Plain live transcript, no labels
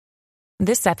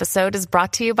This episode is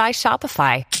brought to you by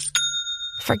Shopify.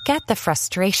 Forget the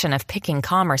frustration of picking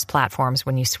commerce platforms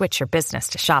when you switch your business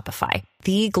to Shopify,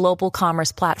 the global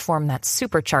commerce platform that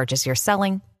supercharges your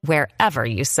selling wherever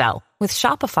you sell. With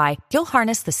Shopify, you'll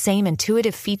harness the same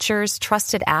intuitive features,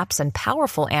 trusted apps, and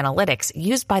powerful analytics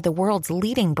used by the world's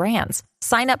leading brands.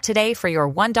 Sign up today for your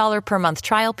 $1 per month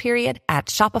trial period at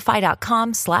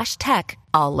shopify.com/tech,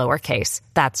 all lowercase.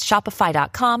 That's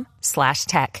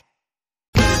shopify.com/tech.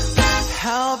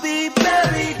 I'll be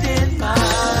buried in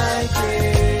my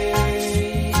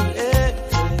grave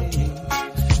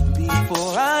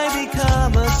before I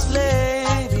become a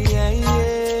slave.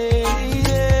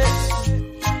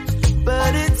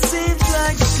 But it seems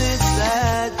like since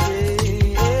that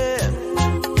day,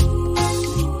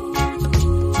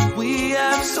 we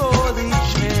have sorely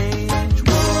changed.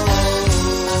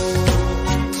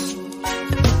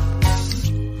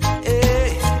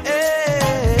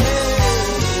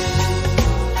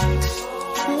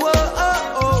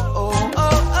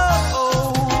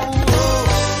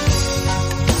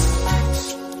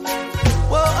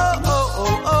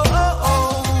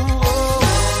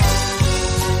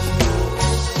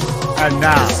 And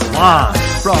now, live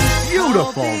from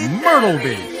beautiful Myrtle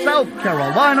Beach, South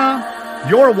Carolina,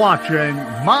 you're watching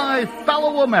My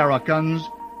Fellow Americans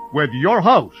with your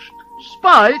host,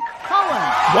 Spike Cohen.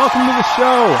 Welcome to the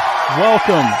show.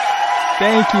 Welcome.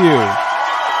 Thank you.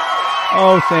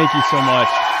 Oh, thank you so much.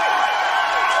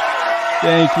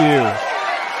 Thank you.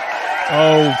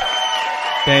 Oh,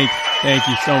 thank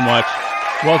you so much.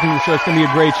 Welcome to the show. It's going to be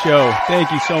a great show.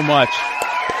 Thank you so much.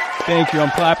 Thank you.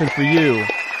 I'm clapping for you.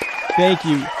 Thank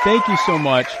you. Thank you so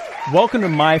much. Welcome to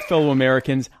My Fellow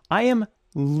Americans. I am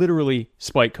literally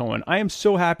Spike Cohen. I am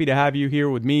so happy to have you here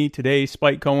with me today,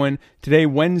 Spike Cohen. Today,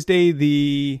 Wednesday,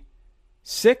 the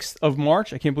 6th of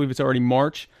March. I can't believe it's already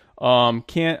March. I'm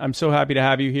so happy to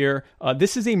have you here.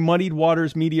 This is a Muddied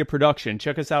Waters Media production.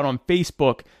 Check us out on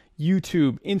Facebook,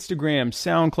 YouTube, Instagram,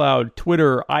 SoundCloud,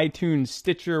 Twitter, iTunes,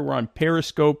 Stitcher. We're on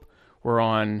Periscope. We're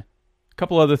on a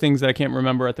couple other things that I can't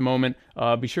remember at the moment.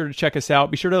 Be sure to check us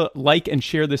out. Be sure to like and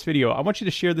share this video. I want you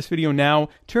to share this video now.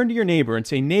 Turn to your neighbor and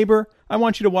say, neighbor, I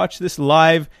want you to watch this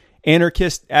live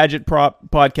anarchist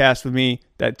agitprop podcast with me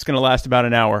that's going to last about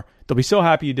an hour. They'll be so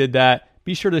happy you did that.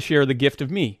 Be sure to share the gift of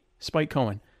me, Spike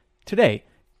Cohen. Today,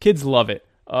 kids love it.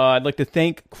 I'd like to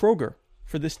thank Kroger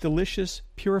for this delicious,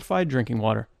 purified drinking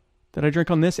water that I drink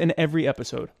on this and every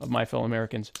episode of My Fellow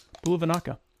Americans. Bula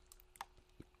Vinaka.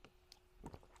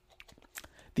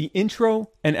 The intro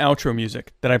and outro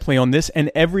music that I play on this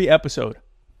and every episode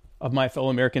of My Fellow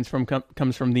Americans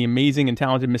comes from the amazing and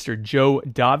talented Mr. Joe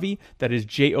Davi. That is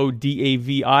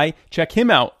Jodavi. Check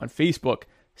him out on Facebook,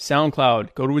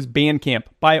 SoundCloud. Go to his Bandcamp.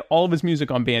 Buy all of his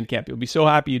music on Bandcamp. You'll be so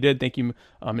happy you did. Thank you,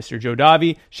 Mr. Joe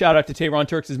Davi. Shout out to Tehran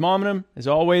Turks' Mominum, as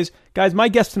always. Guys, my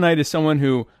guest tonight is someone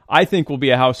who I think will be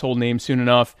a household name soon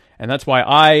enough, and that's why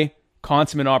I,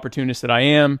 consummate opportunist that I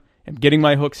am getting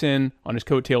my hooks in on his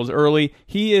coattails early.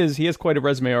 He has quite a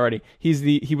resume already.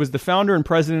 He was the founder and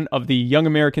president of the Young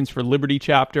Americans for Liberty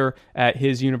chapter at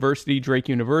his university, Drake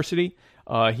University.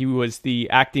 He was the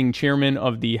acting chairman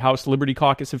of the House Liberty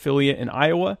Caucus affiliate in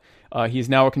Iowa. He is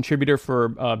now a contributor for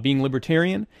Being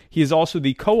Libertarian. He is also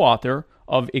the co-author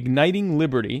of Igniting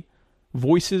Liberty,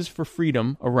 Voices for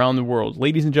Freedom Around the World.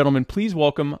 Ladies and gentlemen, please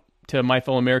welcome to My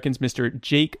Fellow Americans, Mr.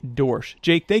 Jake Dorsch.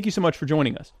 Jake, thank you so much for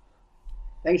joining us.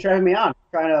 Thanks for having me on. I'm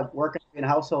trying to work on being a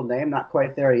household name, not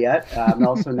quite there yet. I'm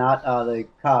also not the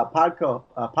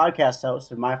podcast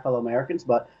host of My Fellow Americans,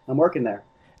 but I'm working there.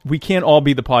 We can't all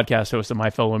be the podcast host of My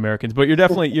Fellow Americans, but you're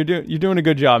definitely you're doing a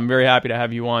good job. I'm very happy to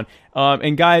have you on.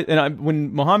 And guys,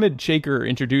 when Mohammed Shaker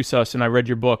introduced us and I read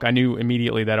your book, I knew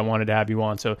immediately that I wanted to have you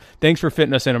on. So thanks for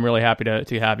fitting us in. I'm really happy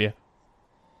to have you.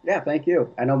 Yeah, thank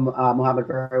you. I know Mohammed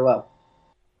very well.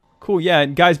 Cool. Yeah,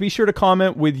 and guys, be sure to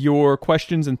comment with your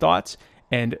questions and thoughts.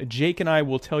 And Jake and I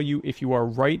will tell you if you are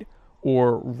right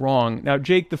or wrong. Now,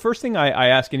 Jake, the first thing I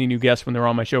ask any new guests when they're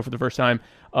on my show for the first time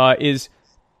is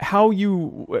how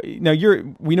you. Now,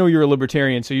 we know you're a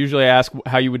libertarian, so usually I ask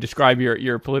how you would describe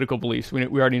your political beliefs. We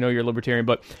already know you're a libertarian,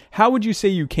 but how would you say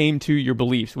you came to your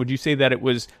beliefs? Would you say that it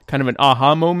was kind of an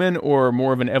aha moment or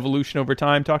more of an evolution over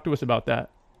time? Talk to us about that.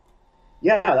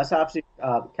 Yeah, that's obviously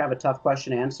kind of a tough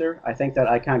question to answer. I think that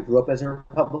I kind of grew up as a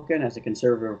Republican, as a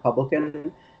conservative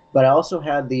Republican. But I also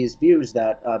had these views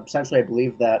that essentially I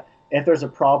believe that if there's a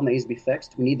problem that needs to be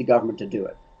fixed, we need the government to do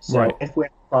it. So right. If we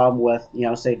have a problem with,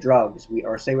 say drugs,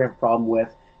 or say we have a problem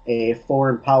with a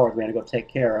foreign power that we have to go take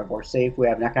care of, or say if we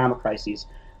have an economic crisis,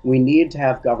 we need to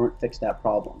have government fix that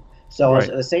problem. So right.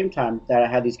 At the same time that I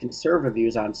had these conservative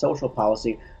views on social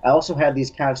policy, I also had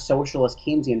these kind of socialist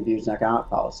Keynesian views on economic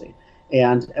policy.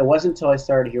 And it wasn't until I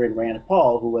started hearing Rand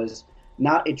Paul, who was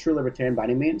not a true libertarian by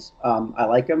any means. I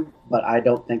like him, but I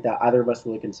don't think that either of us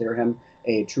really consider him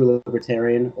a true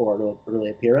libertarian or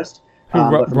really a purist.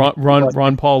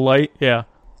 Ron Paul Light, yeah.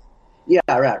 Yeah,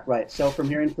 right. So from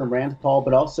hearing from Rand Paul,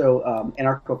 but also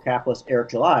anarcho-capitalist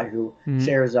Eric July, who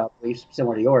shares beliefs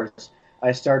similar to yours,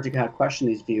 I started to kind of question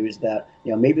these views that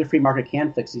maybe the free market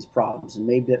can fix these problems, and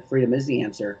maybe that freedom is the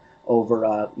answer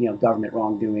over government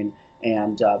wrongdoing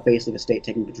and basically the state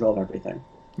taking control of everything.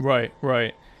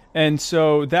 Right. And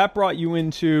so that brought you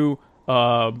into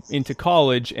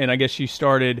college, and I guess you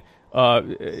started.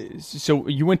 So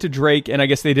you went to Drake, and I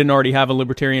guess they didn't already have a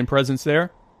libertarian presence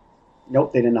there.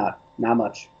 Nope, they did not. Not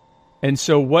much. And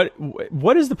so what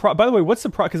is the by the way, what's the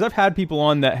because I've had people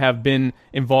on that have been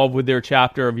involved with their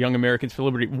chapter of Young Americans for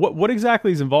Liberty. What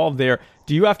exactly is involved there?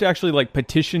 Do you have to actually like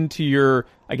petition to your,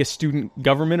 I guess, student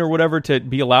government or whatever to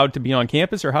be allowed to be on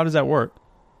campus, or how does that work?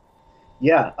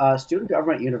 Yeah, student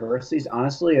government universities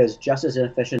honestly is just as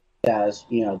inefficient as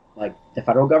like the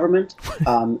federal government.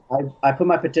 I put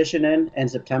my petition in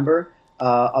September.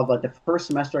 Of like the first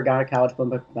semester I got out of college,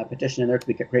 put my petition in there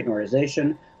to create an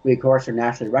organization. We of course are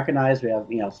nationally recognized.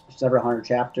 We have several hundred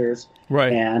chapters,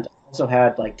 right? And also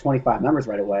had like 25 members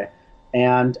right away.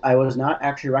 And I was not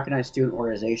actually a recognized student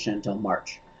organization until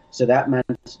March. So that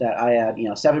meant that I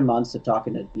had 7 months of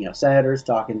talking to senators,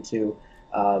 talking to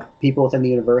people within the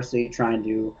university, trying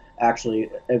to actually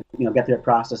get through the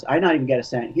process. I did not even get a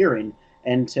Senate hearing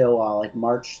until like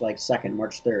March 2nd,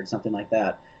 March 3rd, something like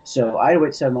that. So I had to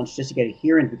wait 7 months just to get a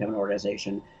hearing to become an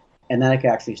organization, and then I could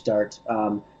actually start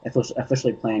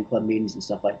officially planning club meetings and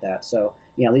stuff like that. So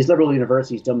these liberal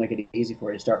universities don't make it easy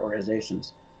for you to start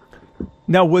organizations.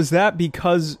 Now, was that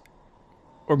because,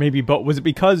 or maybe, but was it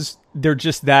because they're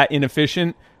just that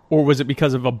inefficient, or was it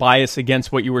because of a bias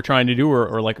against what you were trying to do,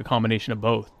 or like a combination of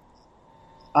both?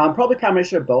 Probably a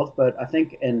combination of both, but I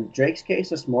think in Drake's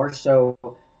case, it's more so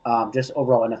just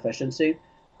overall inefficiency.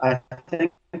 I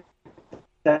think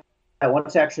that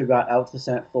once I actually got out to the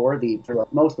Senate floor,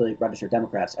 mostly registered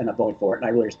Democrats ended up voting for it, and I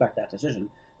really respect that decision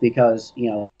because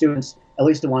students, at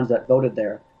least the ones that voted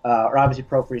there, are obviously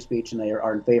pro free speech and they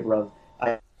are in favor of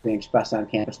being expressed on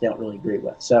campus. They don't really agree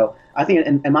with. So I think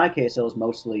in my case it was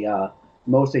mostly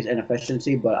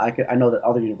inefficiency, but I know that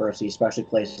other universities, especially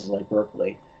places like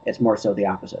Berkeley, it's more so the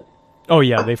opposite. Oh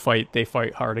yeah, they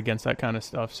fight hard against that kind of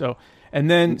stuff. So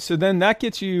then that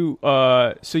gets you.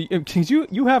 Because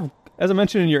you have, as I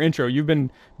mentioned in your intro, you've been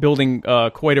building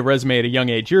quite a resume at a young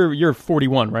age. You're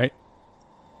 41, right?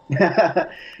 a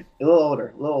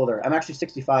little older. I'm actually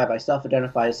 65. I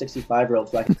self-identify as 65-year-old,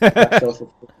 so I can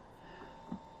social.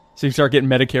 So you start getting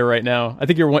Medicare right now. I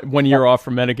think you're one year off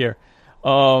from Medicare.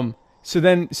 So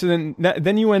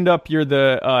then you end up, you're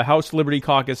the House Liberty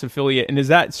Caucus affiliate, and is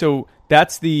that so?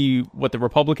 That's the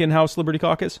Republican House Liberty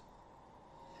Caucus?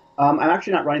 I'm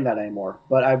actually not running that anymore,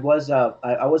 but I was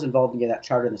involved in getting that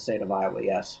charter in the state of Iowa.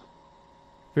 Yes.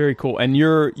 Very cool. And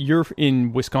you're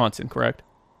in Wisconsin, correct?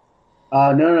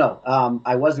 No.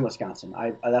 I was in Wisconsin.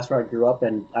 That's where I grew up,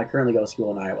 and I currently go to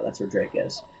school in Iowa. That's where Drake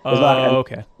is.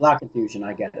 Okay. A lot of confusion.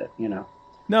 I get it.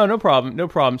 No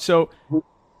problem. So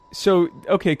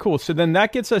okay, cool. So then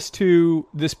that gets us to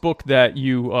this book that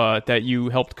you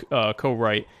helped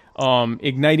co-write,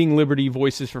 Igniting Liberty: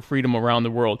 Voices for Freedom Around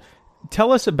the World.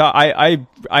 Tell us about.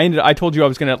 I told you I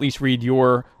was going to at least read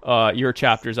your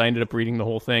chapters. I ended up reading the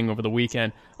whole thing over the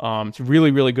weekend. It's a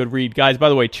really, really good read, guys. By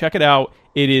the way, check it out.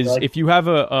 It is, if you have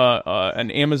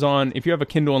an Amazon, if you have a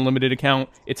Kindle Unlimited account,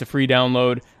 it's a free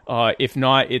download. If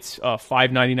not, it's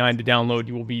 $5.99 to download.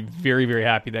 You will be very, very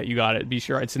happy that you got it. Be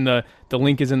sure it's in the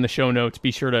link is in the show notes.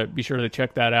 Be sure to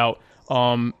check that out.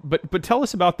 But tell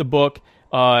us about the book,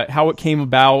 how it came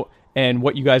about, and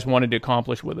what you guys wanted to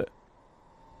accomplish with it.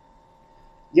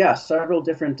 Yeah, several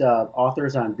different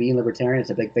authors on Being Libertarian. It's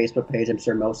a big Facebook page. I'm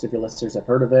sure most of your listeners have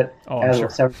heard of it. Oh, it has sure.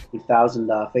 70,000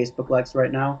 Facebook likes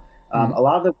right now. A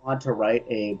lot of them want to write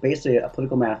basically a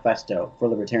political manifesto for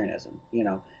libertarianism.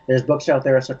 There's books out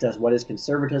there such as What is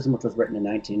Conservatism, which was written in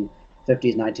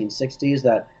 1950s, 1960s,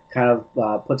 that kind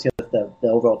of puts together the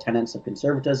overall tenets of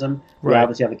conservatism. Right. We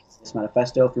obviously have a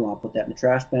manifesto if you want to put that in the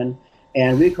trash bin.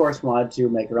 And we, of course, wanted to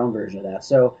make our own version of that.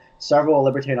 So several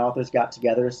libertarian authors got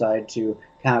together, decided to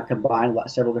kind of combine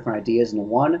several different ideas into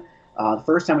one. The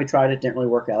first time we tried it, didn't really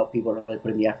work out. People were really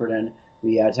putting the effort in.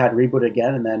 We just had to reboot it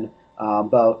again, and then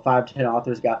about 5 to 10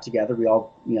 authors got together. We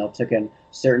all, took in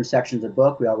certain sections of the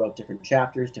book. We all wrote different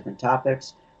chapters, different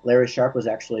topics. Larry Sharp was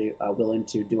actually willing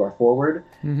to do our foreword.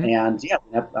 Mm-hmm. And, we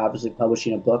ended up obviously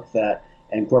publishing a book that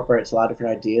incorporates a lot of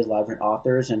different ideas, a lot of different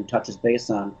authors, and touches base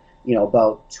on,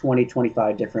 about 20,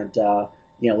 25 different,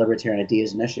 libertarian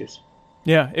ideas and issues.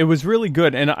 Yeah, it was really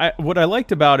good. And what I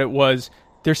liked about it was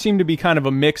there seemed to be kind of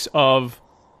a mix of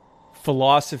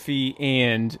philosophy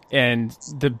and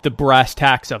the brass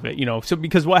tacks of it, So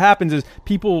because what happens is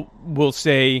people will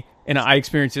say, and I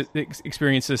experience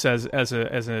this as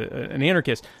an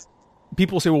anarchist.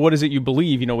 People say, well, what is it you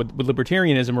believe, with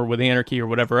libertarianism or with anarchy or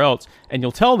whatever else? And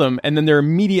you'll tell them, and then their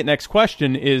immediate next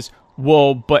question is,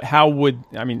 well, but how would,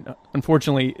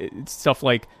 unfortunately, it's stuff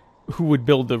like who would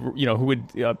build who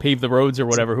would pave the roads or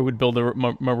whatever, who would build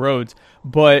my roads?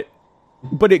 But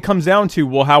it comes down to,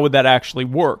 well, how would that actually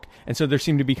work? And so there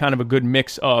seemed to be kind of a good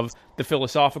mix of the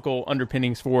philosophical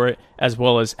underpinnings for it as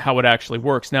well as how it actually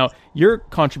works. Now, your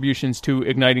contributions to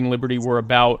Igniting Liberty were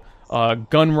about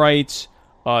gun rights,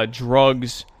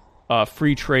 drugs,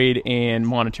 free trade, and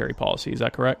monetary policy. Is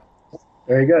that correct?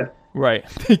 Very good. Right.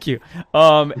 Thank you.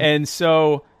 And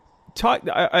so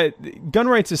gun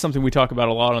rights is something we talk about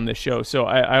a lot on this show. So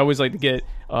I always like to get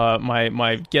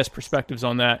my guest perspectives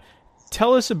on that.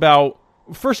 Tell us about,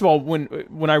 first of all,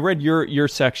 when I read your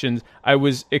sections, I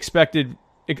expected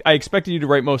you to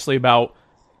write mostly about,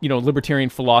 libertarian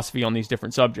philosophy on these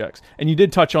different subjects. And you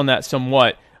did touch on that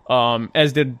somewhat,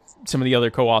 as did some of the other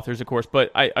co-authors, of course,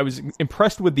 but I was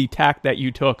impressed with the tack that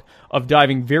you took of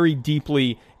diving very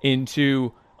deeply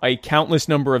into a countless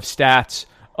number of stats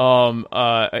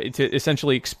to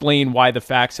essentially explain why the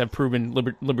facts have proven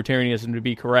libertarianism to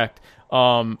be correct.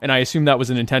 And I assume that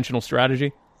was an intentional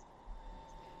strategy?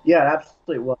 Yeah, it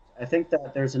absolutely was. I think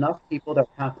that there's enough people that are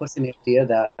kind of pushing the idea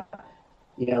that,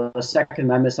 the Second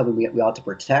Amendment is something we ought to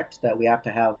protect, that we have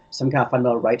to have some kind of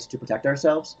fundamental rights to protect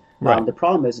ourselves. Right. The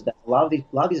problem is that a lot of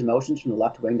these emotions from the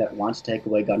left wing that wants to take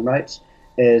away gun rights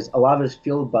is a lot of it is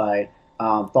fueled by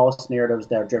false narratives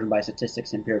that are driven by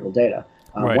statistics and empirical data.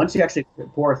 Right. Once you actually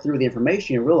pour through the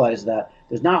information, you realize that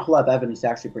there's not a whole lot of evidence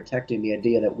actually protecting the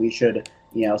idea that we should,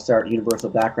 start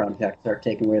universal background check, start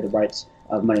taking away the rights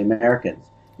of many Americans.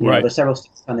 There's several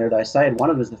studies on there that I cited. One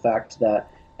of them is the fact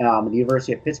that the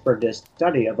University of Pittsburgh did a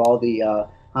study of all the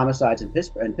homicides in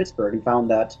Pittsburgh and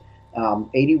found that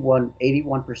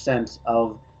 81%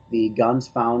 of the guns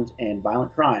found in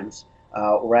violent crimes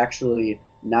were actually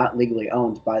not legally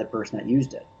owned by the person that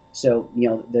used it. So,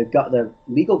 the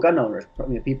legal gun owners,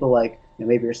 people like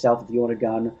maybe yourself if you own a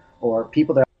gun, or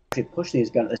people that are actually pushing this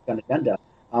gun agenda,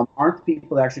 aren't the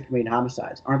people that actually commit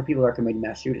homicides, aren't the people that are committing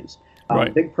mass shootings. Right.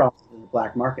 The big problem is the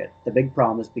black market. The big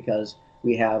problem is because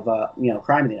we have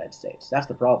crime in the United States. That's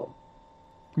the problem.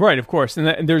 Right, of course,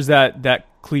 and there's that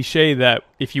cliche that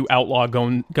if you outlaw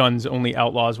guns, only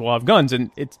outlaws will have guns,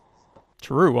 and it's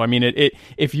true. I mean,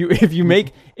 if you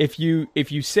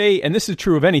say, and this is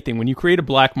true of anything, when you create a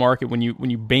black market, when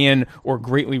you ban or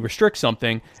greatly restrict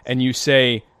something, and you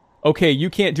say, okay, you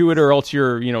can't do it, or else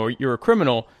you're a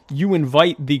criminal. You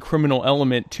invite the criminal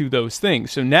element to those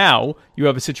things. So now you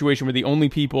have a situation where the only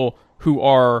people who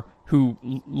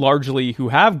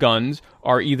have guns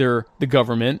are either the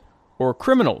government or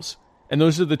criminals. And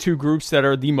those are the two groups that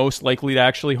are the most likely to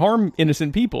actually harm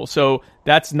innocent people. So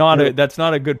that's not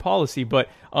a good policy. But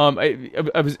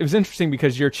it was interesting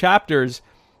because your chapters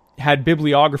had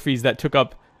bibliographies that took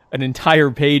up an entire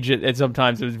page at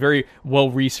sometimes. It was very well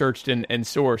researched and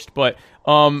sourced. But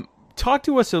talk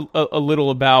to us a little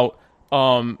about,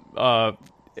 and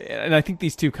I think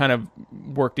these two kind of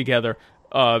work together,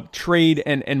 trade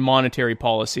and monetary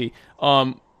policy.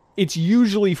 It's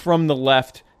usually from the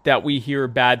left that we hear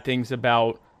bad things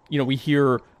about, we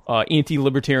hear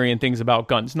anti-libertarian things about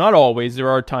guns. Not always. There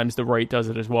are times the right does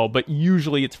it as well, but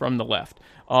usually it's from the left.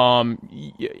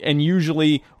 And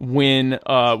usually when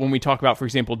we talk about, for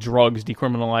example, drugs,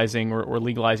 decriminalizing or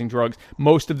legalizing drugs,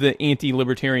 most of the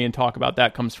anti-libertarian talk about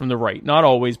that comes from the right. Not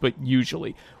always, but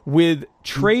usually. With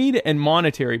trade and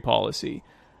monetary policy,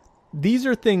 these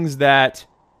are things that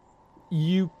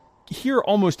you hear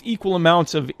almost equal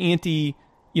amounts of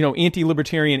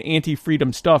anti-libertarian,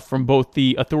 anti-freedom stuff from both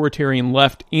the authoritarian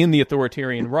left and the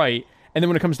authoritarian right. And then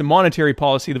when it comes to monetary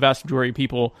policy, the vast majority of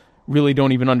people really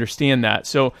don't even understand that.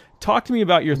 So talk to me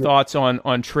about your thoughts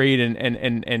on trade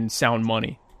and sound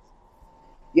money.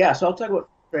 Yeah, so I'll talk about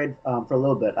trade for a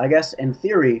little bit. I guess in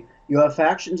theory, you have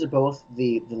factions of both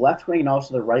the left wing and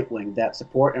also the right wing that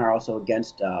support and are also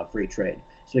against free trade.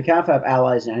 So we kind of have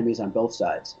allies and enemies on both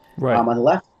sides. Right. On the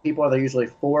left, people that are usually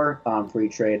for free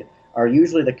trade are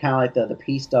usually the kind of like the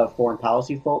peace stuff foreign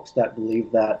policy folks that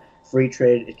believe that free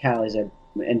trade it kind of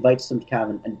invites some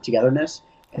kind of togetherness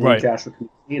in the international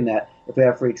community, and that if we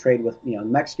have free trade with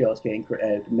Mexico, it's going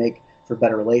to make for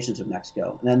better relations with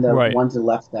Mexico. And then the ones on the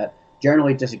left that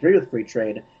generally disagree with free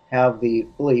trade have the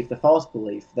false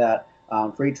belief that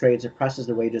free trade suppresses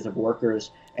the wages of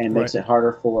workers and makes it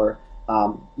harder for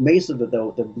basically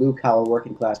the blue collar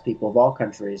working class people of all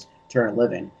countries to earn a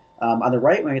living. On the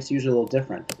right wing, it's usually a little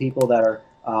different. The people that are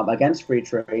against free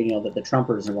trade, the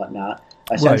Trumpers and whatnot,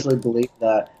 essentially believe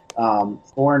that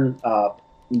foreign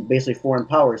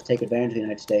powers take advantage of the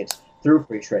United States through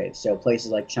free trade. So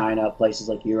places like China, places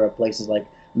like Europe, places like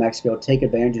Mexico take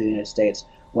advantage of the United States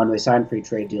when they sign free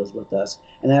trade deals with us.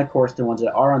 And then, of course, the ones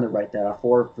that are on the right that are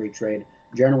for free trade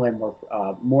generally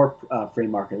more free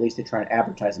market. At least they try and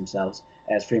advertise themselves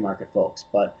as free market folks.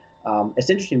 But it's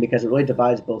interesting because it really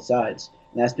divides both sides.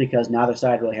 And that's because neither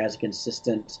side really has a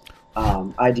consistent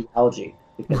ideology,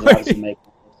 because they obviously make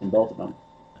in both of them.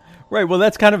 Right. Well,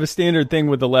 that's kind of a standard thing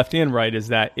with the left and right, is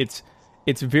that it's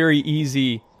very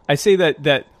easy. I say that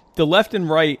the left and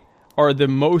right are the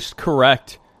most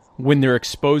correct when they're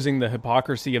exposing the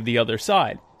hypocrisy of the other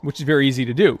side, which is very easy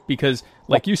to do because,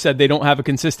 like you said, they don't have a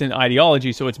consistent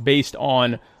ideology. So it's based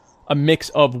on a mix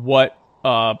of what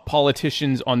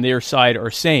politicians on their side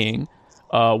are saying,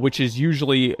 which is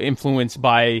usually influenced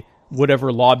by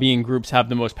whatever lobbying groups have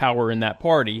the most power in that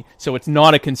party. So it's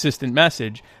not a consistent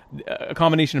message. A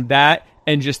combination of that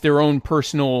and just their own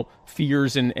personal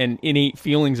fears and innate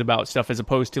feelings about stuff, as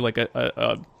opposed to like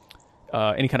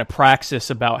any kind of praxis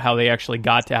about how they actually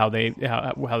got to how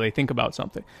they think about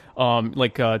something.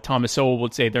 Like Thomas Sowell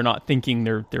would say, they're not thinking,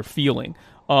 they're feeling.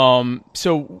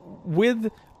 So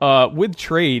with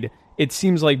trade, it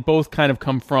seems like both kind of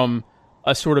come from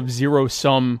a sort of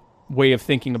zero-sum way of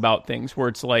thinking about things, where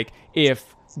it's like,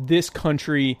 if this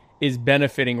country is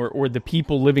benefiting, or the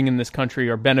people living in this country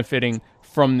are benefiting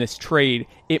from this trade,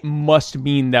 it must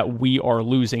mean that we are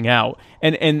losing out.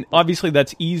 And obviously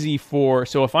that's easy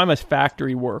so if I'm a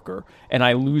factory worker and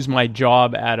I lose my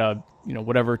job at a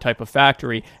whatever type of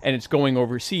factory and it's going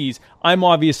overseas, I'm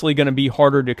obviously going to be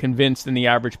harder to convince than the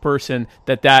average person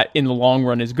that in the long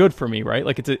run is good for me, right?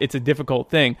 Like it's a difficult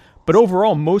thing. But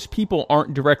overall, most people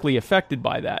aren't directly affected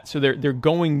by that. So they're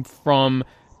going from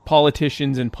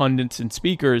politicians and pundits and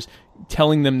speakers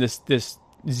telling them this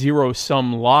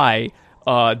zero-sum lie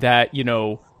that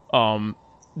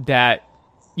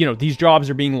these jobs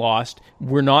are being lost,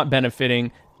 we're not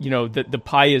benefiting, the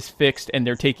pie is fixed and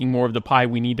they're taking more of the pie,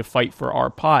 we need to fight for our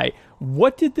pie.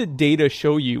 What did the data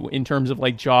show you in terms of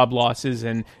like job losses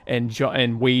and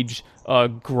wage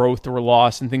growth or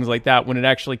loss and things like that when it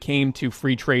actually came to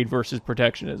free trade versus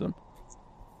protectionism?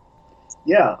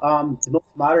 Yeah, the most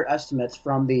moderate estimates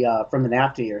from the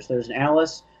NAFTA years. There's an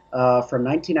analyst from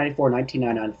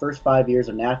 1994-1999, first 5 years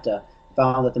of NAFTA,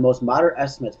 found that the most moderate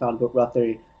estimates found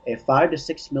roughly a 5 to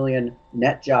 6 million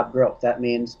net job growth. That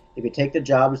means if you take the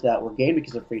jobs that were gained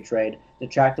because of free trade,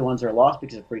 detract the ones that are lost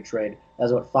because of free trade,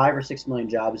 that's about 5 or 6 million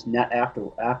jobs net after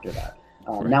that.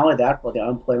 Right. Not only that, but the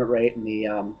unemployment rate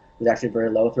was actually very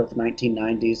low throughout the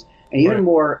 1990s, and even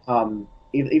more,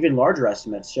 even larger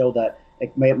estimates show that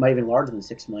it might even larger than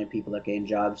 6 million people that gained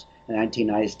jobs in the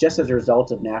 1990s, just as a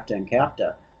result of NAFTA and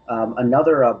CAFTA.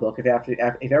 Another book, if you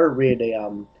ever read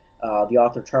the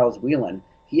author Charles Whelan,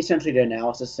 he essentially did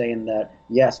analysis saying that,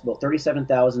 yes, about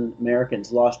 37,000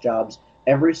 Americans lost jobs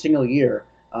every single year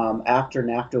after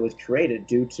NAFTA was created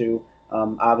due to,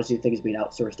 obviously, things being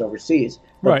outsourced overseas.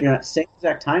 But during that same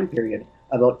exact time period,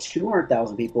 about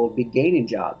 200,000 people would be gaining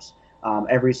jobs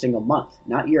every single month,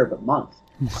 not year, but month.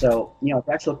 So, if you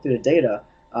actually look through the data,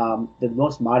 the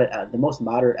most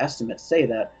moderate estimates say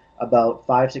that about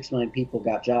 5-6 million people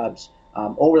got jobs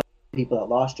over the people that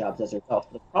lost jobs as a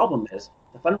result. The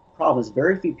fundamental problem is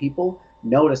very few people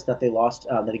notice that they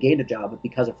gained a job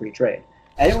because of free trade.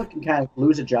 Anyone can kind of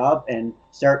lose a job and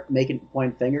start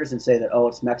pointing fingers and say that, oh,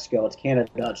 it's Mexico, it's Canada,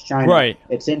 it's China,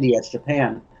 it's India, it's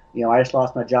Japan. I just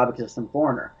lost my job because of some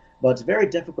foreigner. But it's very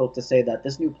difficult to say that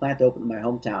this new plant opened in my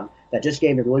hometown that just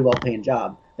gave me a really well-paying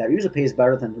job that usually pays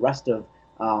better than the rest of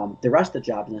the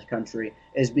jobs in this country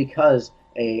is because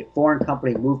a foreign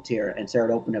company moved here and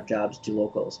started opening up jobs to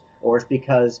locals, or it's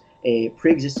because a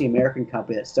pre-existing American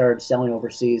company that started selling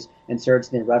overseas and started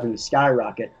seeing revenue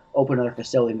skyrocket opened another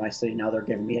facility in my city. Now they're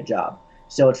giving me a job.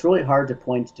 So it's really hard to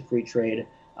point to free trade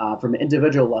from an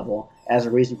individual level as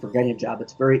a reason for getting a job.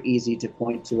 It's very easy to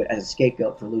point to it as a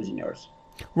scapegoat for losing yours.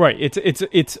 Right.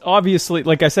 It's obviously,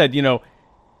 like I said,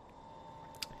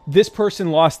 this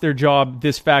person lost their job.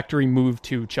 This factory moved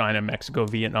to China, Mexico,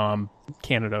 Vietnam,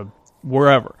 Canada,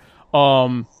 wherever.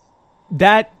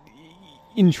 That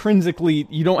intrinsically,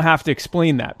 you don't have to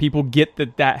explain that. People get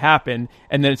that happened,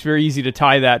 and then it's very easy to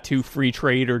tie that to free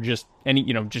trade or just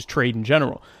just trade in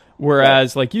general.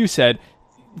 Whereas, like you said,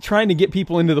 trying to get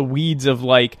people into the weeds of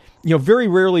very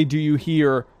rarely do you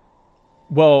hear,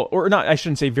 well, or not, I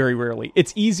shouldn't say very rarely.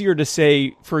 It's easier to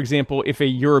say, for example, if a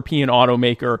European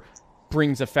automaker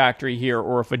brings a factory here,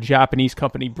 or if a Japanese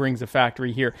company brings a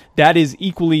factory here, that is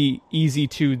equally easy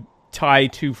to tie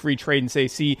to free trade and say,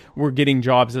 see, we're getting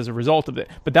jobs as a result of it.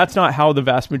 But that's not how the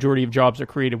vast majority of jobs are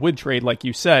created with trade. Like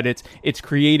you said, it's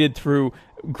created through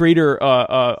greater,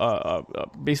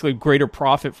 basically greater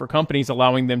profit for companies,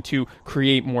 allowing them to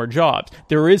create more jobs.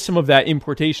 There is some of that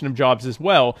importation of jobs as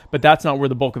well, but that's not where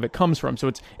the bulk of it comes from.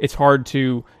 So it's hard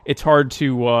to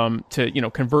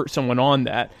convert someone on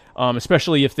that.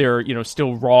 Especially if they're,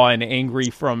 still raw and angry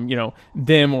from,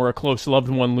 them or a close loved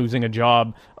one losing a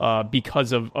job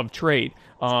because of trade.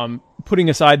 Putting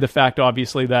aside the fact,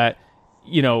 obviously, that,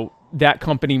 that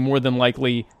company more than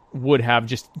likely would have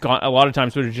just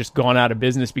gone out of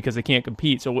business because they can't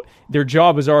compete. So their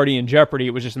job was already in jeopardy. It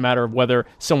was just a matter of whether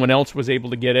someone else was able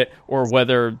to get it or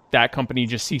whether that company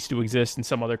just ceased to exist and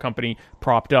some other company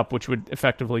propped up, which would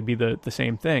effectively be the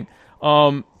same thing.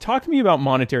 Talk to me about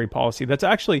monetary policy. That's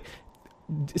actually,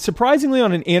 surprisingly,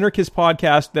 on an anarchist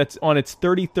podcast that's on its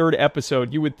 33rd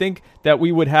episode, you would think that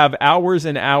we would have hours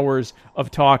and hours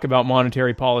of talk about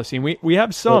monetary policy. And we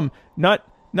have some, not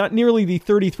nearly the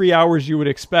 33 hours you would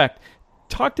expect.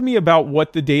 Talk to me about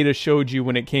what the data showed you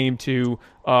when it came to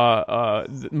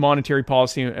monetary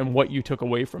policy and what you took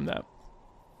away from that.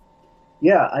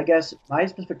 Yeah, I guess my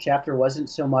specific chapter wasn't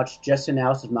so much just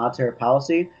analysis of monetary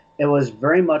policy. It was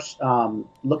very much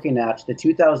looking at the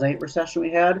 2008 recession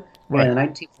we had and the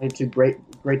 1992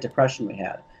 Great Depression we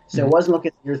had. So it wasn't looking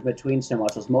at the years between so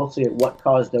much. It was mostly at what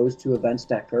caused those two events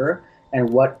to occur and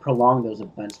what prolonged those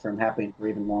events from happening for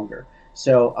even longer.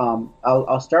 So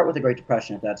I'll start with the Great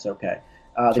Depression, if that's okay.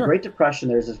 The Great Depression,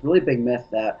 there's this really big myth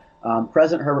that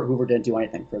President Herbert Hoover didn't do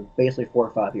anything for basically 4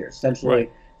 or 5 years.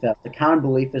 Essentially, the common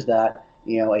belief is that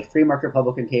a free market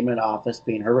Republican came into office,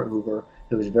 being Herbert Hoover,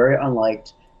 who was very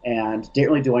unliked and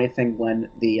didn't really do anything when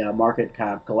the market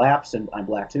kind of collapsed on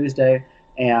Black Tuesday,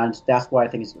 and that's why I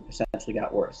think it essentially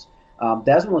got worse.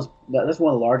 That's one of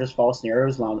the largest false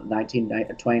scenarios around the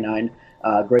 1929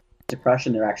 Great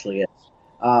Depression there actually is.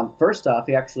 First off,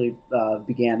 he actually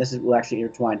will actually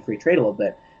intertwine free trade a little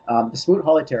bit. The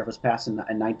Smoot-Hawley tariff was passed in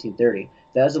 1930.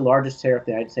 That is the largest tariff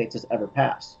the United States has ever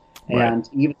passed. Right. And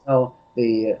even though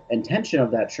the intention of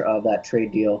that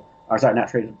trade deal,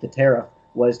 the tariff,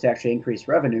 was to actually increase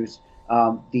revenues,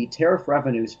 the tariff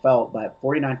revenues fell by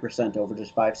 49% over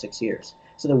just 5-6 years.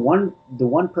 So the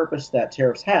one purpose that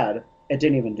tariffs had, it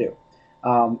didn't even do.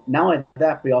 Not only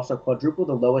that, we also quadrupled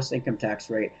the lowest income tax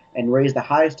rate and raised the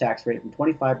highest tax rate from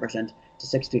 25% to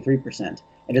 63%.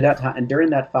 And during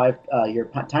that 5-year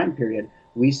time period,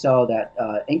 we saw that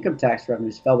income tax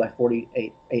revenues fell by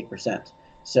 48%.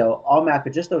 So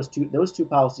automatically, just those two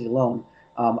policies alone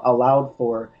allowed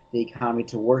for the economy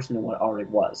to worsen than what it already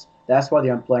was. That's why the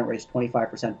unemployment rate is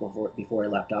 25% before he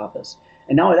left office.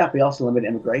 And not only that, we also limited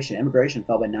immigration. Immigration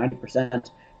fell by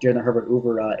 90% during the Herbert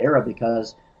Hoover era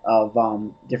because of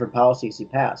different policies he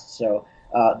passed. So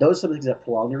those are some things that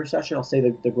prolonged the recession. I'll say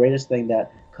the greatest thing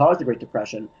that caused the Great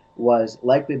Depression was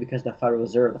likely because the Federal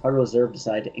Reserve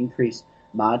decided to increase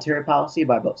monetary policy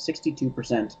by about 62%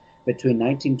 between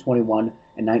 1921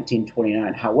 and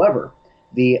 1929. However,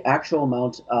 the actual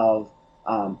amount of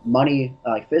money,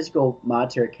 physical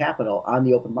monetary capital on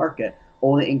the open market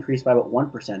only increased by about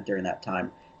 1% during that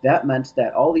time. That meant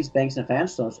that all these banks and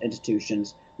financial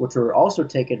institutions, which were also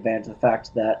taking advantage of the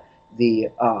fact that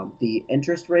the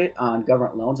interest rate on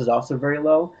government loans is also very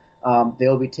low, they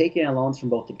will be taking loans from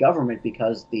both the government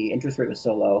because the interest rate was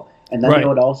so low, and then they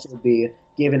would also be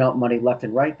giving out money left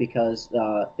and right because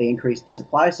they increased the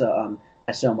supply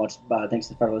so much thanks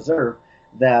to the Federal Reserve,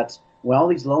 that when all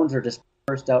these loans are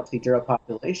dispersed out to the general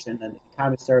population and the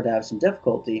economy started to have some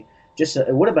difficulty,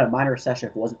 it would have been a minor recession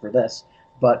if it wasn't for this,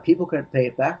 but people couldn't pay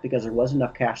it back because there wasn't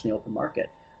enough cash in the open market.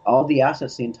 All the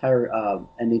assets, the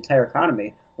entire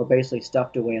economy were basically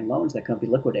stuffed away in loans that couldn't be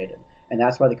liquidated, and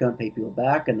that's why they couldn't pay people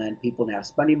back. And then people didn't have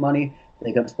spending money;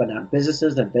 they couldn't spend it on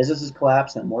businesses. Then businesses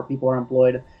collapsed, and more people are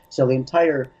employed. So the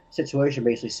entire situation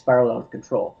basically spiraled out of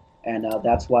control, and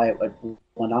that's why it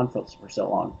went on for so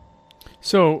long.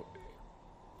 So,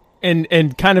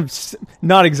 and kind of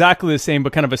not exactly the same,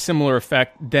 but kind of a similar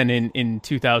effect than in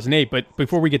 2008. But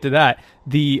before we get to that,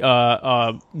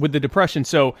 with the Depression,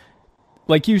 so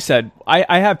like you said,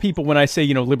 I have people when I say,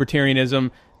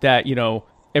 libertarianism, that,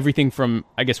 everything from,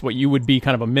 I guess, what you would be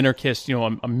kind of a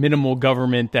minarchist, a minimal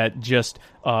government that just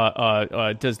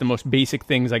does the most basic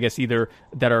things, I guess, either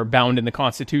that are bound in the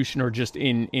Constitution or just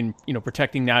in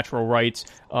protecting natural rights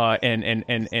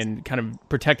and kind of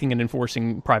protecting and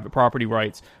enforcing private property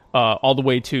rights, all the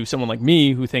way to someone like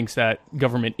me who thinks that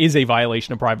government is a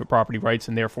violation of private property rights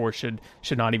and therefore should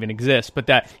not even exist. But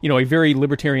that, a very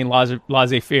libertarian,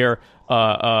 laissez-faire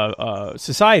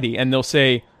society, and they'll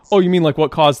say, oh, you mean like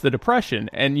what caused the Depression?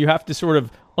 And you have to sort of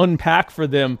unpack for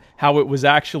them how it was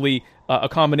actually a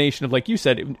combination of, like you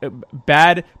said,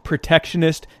 bad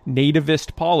protectionist,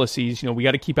 nativist policies. We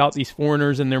got to keep out these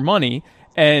foreigners and their money,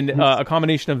 and a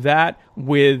combination of that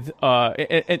with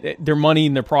their money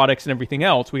and their products and everything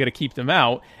else. We got to keep them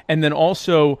out, and then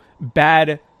also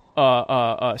bad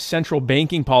central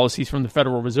banking policies from the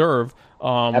Federal Reserve,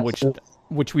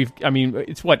 which we've. I mean,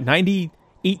 it's what 98%.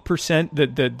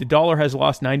 The dollar has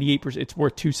lost 98%. It's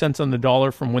worth 2 cents on the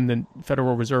dollar from when the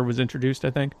Federal Reserve was introduced,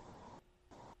 I think.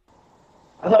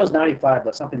 I thought it was 95,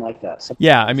 but something like that.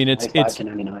 Yeah, I mean it's to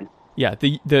 99. Yeah,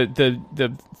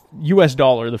 the U.S.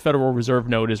 dollar, the Federal Reserve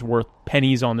note, is worth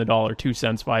pennies on the dollar, 2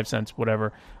 cents, 5 cents,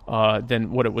 whatever,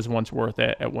 than what it was once worth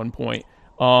at one point.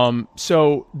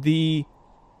 So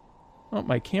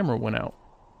my camera went out.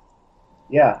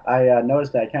 Yeah, I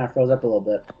noticed that. It kind of froze up a little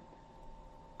bit.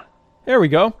 There we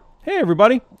go. Hey,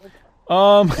 everybody.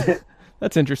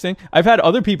 That's interesting. I've had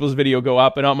other people's video go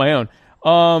up, but not my own.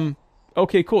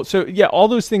 Okay, cool. So yeah, all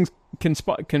those things can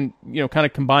kind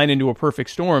of combine into a perfect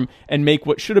storm and make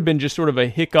what should have been just sort of a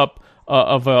hiccup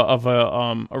of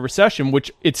a recession,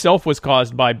 which itself was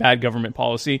caused by bad government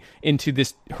policy, into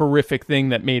this horrific thing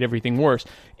that made everything worse.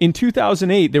 In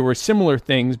 2008, there were similar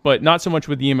things, but not so much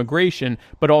with the immigration,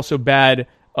 but also bad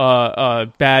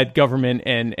government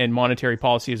and monetary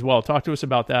policy as well. Talk to us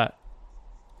about that.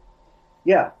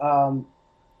 Yeah.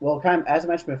 Well, kind of, as I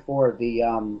mentioned before, the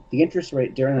interest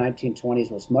rate during the 1920s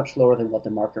was much lower than what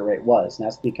the market rate was, and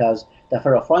that's because the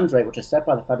federal funds rate, which is set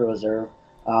by the Federal Reserve,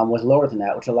 was lower than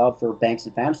that, which allowed for banks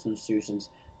and financial institutions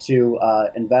to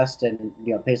invest and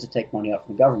basically take money out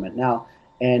from the government. Now,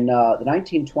 in the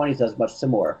 1920s, that was much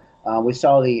similar. We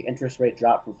saw the interest rate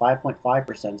drop from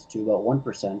 5.5% to about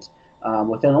 1%.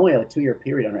 Within only a 2-year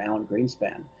period under Alan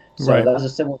Greenspan. So right. That was a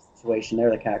similar situation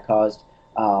there that kind of caused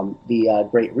the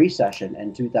Great Recession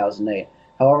in 2008.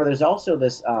 However, there's also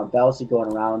this fallacy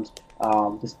going around,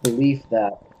 this belief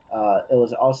that it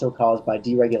was also caused by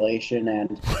deregulation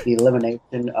and the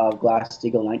elimination of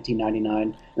Glass-Steagall in 1999.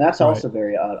 And that's also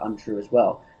very untrue as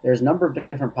well. There's a number of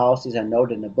different policies I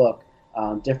noted in the book,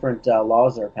 different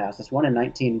laws that are passed. This one in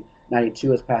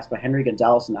 1992 was passed by Henry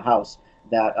Gonzalez in the House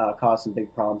that caused some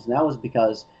big problems. And that was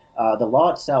because the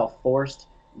law itself forced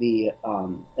it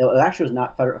actually was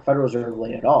not Federal Reserve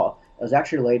related at all. It was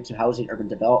actually related to housing urban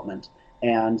development.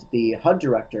 And the HUD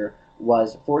director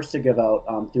was forced to give out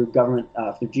through government,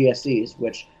 through GSEs,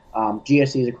 which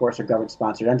GSEs, of course, are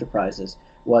government-sponsored enterprises,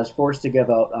 was forced to give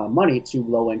out money to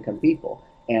low-income people.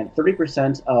 And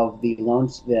 30% of the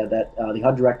loans that the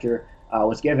HUD director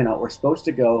was giving out were supposed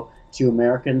to go to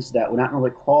Americans that would not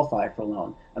really qualify for a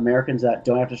loan, Americans that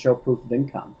don't have to show proof of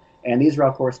income. And these were,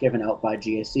 of course, given out by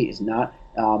GSEs, not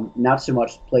so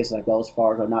much places like Wells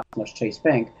Fargo, not so much Chase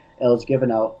Bank. It was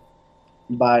given out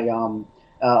by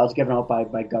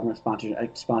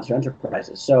government-sponsored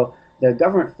enterprises. So the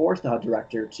government forced the HUD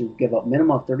director to give out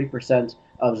minimum of 30%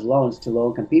 of his loans to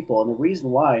low-income people. And the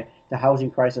reason why the housing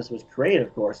crisis was created,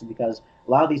 of course, is because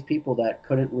a lot of these people that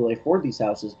couldn't really afford these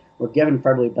houses were given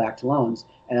federally backed loans,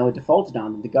 and then we defaulted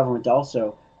on them. The government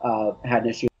also had an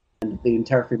issue, and the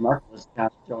entire free market was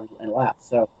kind of thrown in laps.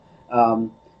 So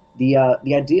the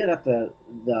idea that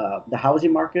the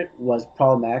housing market was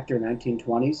problematic during the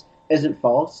 1920s isn't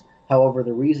false. However,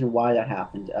 the reason why that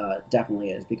happened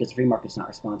definitely is because the free market's not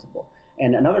responsible.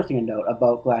 And another thing to note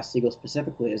about Glass-Steagall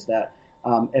specifically is that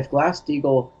if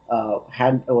Glass-Steagall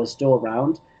was still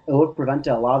around, it would prevent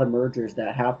a lot of the mergers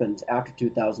that happened after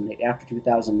 2008, after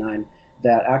 2009,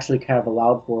 that actually kind of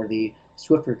allowed for the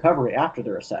swift recovery after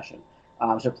the recession.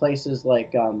 So places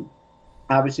like,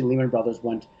 obviously Lehman Brothers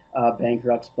went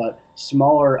bankrupt, but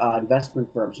smaller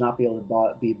investment firms not be able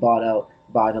to be bought out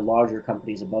by the larger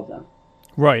companies above them.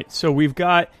 Right. So we've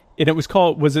got, and it was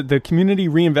called, was it the Community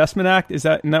Reinvestment Act?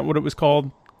 Isn't that what it was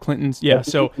called? Clinton's? Yeah.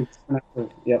 So,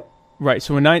 yep. Right.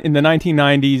 So in the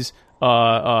 1990s,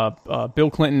 Bill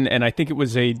Clinton, and I think it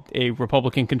was a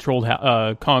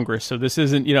Republican-controlled Congress. So this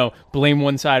isn't, blame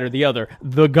one side or the other.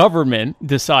 The government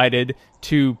decided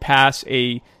to pass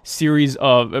a series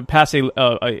of a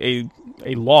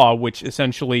law which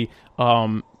essentially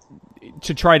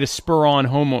to try to spur on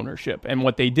home ownership. And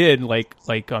what they did, like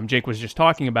Jake was just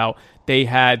talking about, they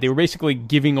were basically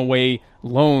giving away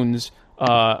loans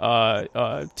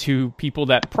to people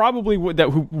that probably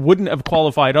who wouldn't have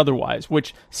qualified otherwise,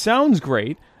 which sounds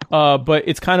great, but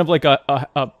it's kind of like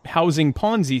a housing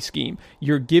Ponzi scheme.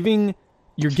 You're getting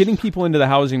people into the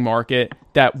housing market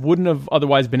that wouldn't have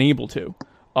otherwise been able to.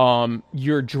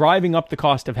 You're driving up the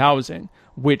cost of housing,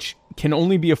 which can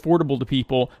only be affordable to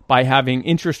people by having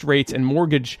interest rates and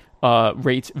mortgage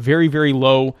rates very, very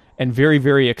low and very,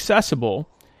 very accessible.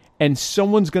 And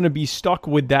someone's going to be stuck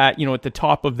with that, at the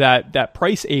top of that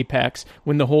price apex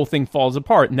when the whole thing falls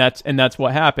apart. And that's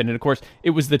what happened. And of course,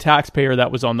 it was the taxpayer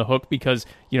that was on the hook because,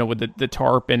 with the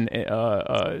TARP and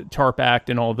TARP Act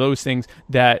and all of those things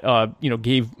that,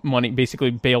 gave money,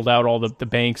 basically bailed out all the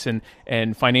banks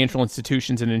and financial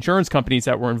institutions and insurance companies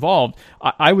that were involved.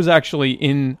 I was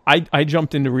actually I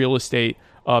jumped into real estate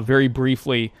very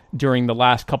briefly during the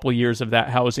last couple of years of that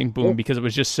housing boom because it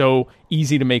was just so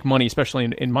easy to make money, especially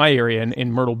in my area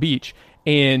in Myrtle Beach.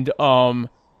 And I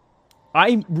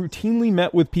routinely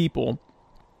met with people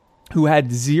who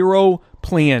had zero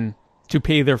plan to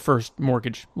pay their first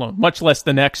mortgage loan, much less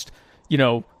the next,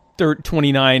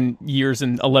 29 years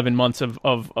and 11 months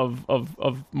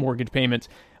of mortgage payments.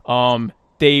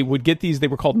 They would get these, they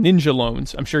were called ninja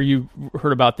loans. I'm sure you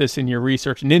heard about this in your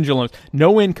research. Ninja loans,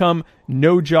 no income,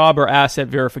 no job or asset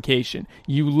verification.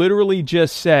 You literally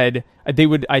just said, they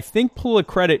would, I think, pull a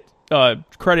credit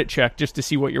check just to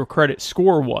see what your credit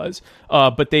score was,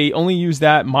 but they only use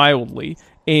that mildly.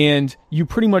 And you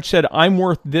pretty much said, I'm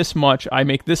worth this much, I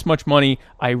make this much money,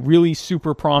 I really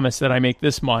super promise that I make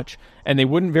this much, and they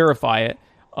wouldn't verify it.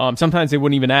 Sometimes they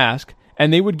wouldn't even ask,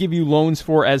 and they would give you loans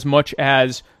for as much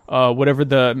as whatever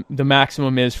the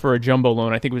maximum is for a jumbo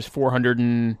loan. I think it was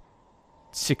 $460,000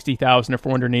 or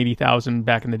 $480,000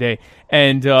 back in the day.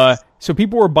 And so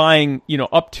people were buying,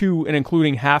 up to and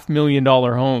including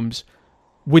 $500,000 homes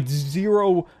with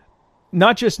zero,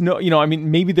 not just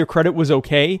maybe their credit was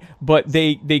okay, but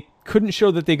they couldn't show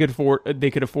that they could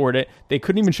afford it. They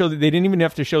couldn't even show that they didn't even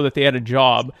have to show that they had a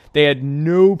job. They had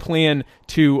no plan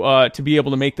to be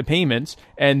able to make the payments,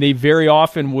 and they very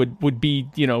often would be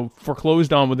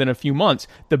foreclosed on within a few months.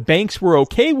 The banks were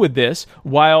okay with this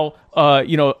while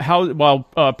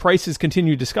prices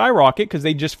continued to skyrocket because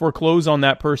they just foreclose on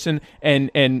that person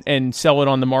and sell it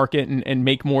on the market and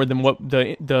make more than what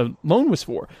the loan was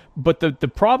for. But the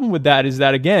problem with that is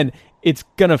that, again, it's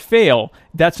going to fail.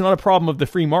 That's not a problem of the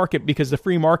free market because the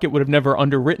free market would have never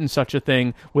underwritten such a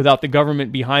thing without the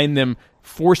government behind them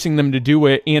forcing them to do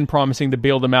it and promising to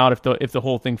bail them out if the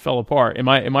whole thing fell apart. Am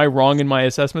I wrong in my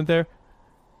assessment there?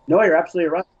 No, you're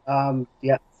absolutely right.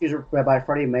 These were by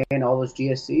Freddie Mae and all those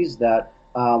GSEs that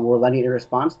were lending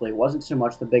irresponsibly. It wasn't so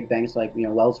much the big banks like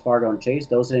Wells Fargo and Chase.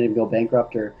 Those didn't even go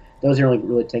bankrupt or those didn't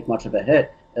really take much of a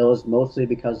hit. It was mostly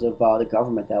because of the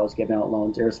government that was giving out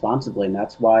loans irresponsibly, and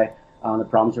that's why the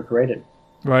problems were created.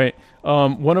 Right.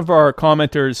 One of our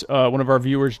commenters, one of our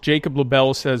viewers, Jacob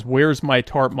LaBelle, says, "Where's my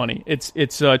TARP money?" It's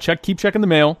keep checking the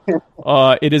mail.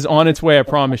 It is on its way, I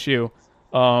promise you.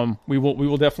 We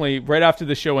will definitely, right after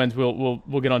the show ends, we'll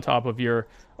get on top of your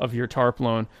TARP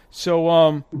loan.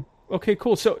 So okay,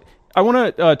 cool. So I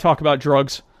want to talk about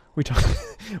drugs. We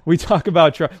talk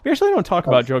about drugs. We actually don't talk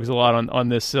about drugs a lot on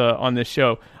this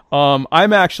show.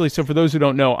 I'm actually, so for those who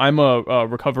don't know, I'm a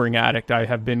recovering addict. I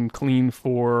have been clean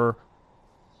for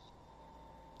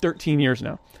 13 years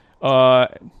now.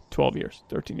 12 years,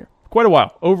 13 years. Quite a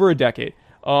while, over a decade.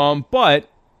 But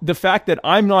the fact that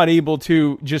I'm not able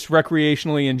to just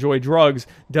recreationally enjoy drugs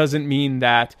doesn't mean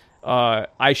that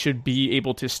I should be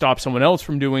able to stop someone else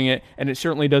from doing it, and it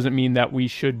certainly doesn't mean that we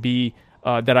should be,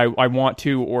 that I want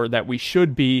to, or that we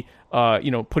should be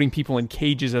putting people in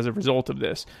cages as a result of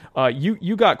this.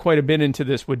 You got quite a bit into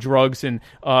this with drugs, and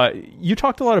you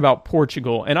talked a lot about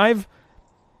Portugal, and I've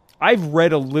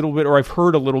read a little bit, or I've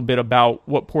heard a little bit about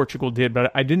what Portugal did,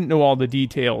 but I didn't know all the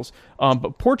details.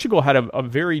 But Portugal had a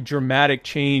very dramatic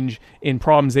change in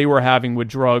problems they were having with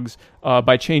drugs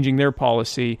by changing their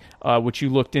policy, which you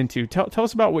looked into. Tell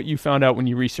us about what you found out when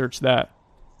you researched that.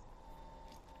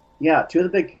 Yeah, two of the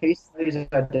big case studies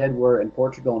I did were in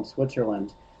Portugal and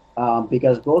Switzerland,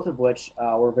 because both of which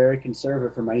were very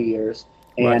conservative for many years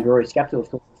and Right. were very skeptical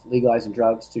of legalizing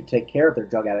drugs to take care of their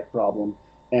drug addict problem,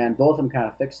 and both of them kind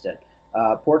of fixed it.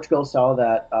 Portugal saw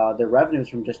that their revenues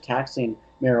from just taxing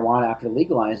marijuana after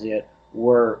legalizing it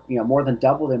were more than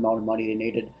double the amount of money they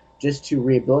needed just to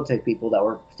rehabilitate people that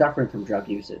were suffering from drug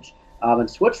usage. In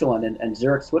Switzerland, and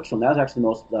Zurich, Switzerland, that was actually the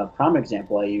most prominent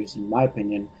example I used, in my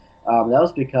opinion. That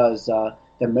was because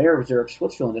the mayor of Zurich,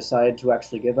 Switzerland, decided to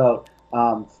actually give out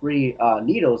free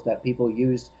needles that people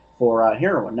used for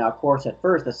heroin. Now, of course, at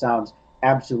first that sounds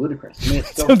absolutely ludicrous. I mean,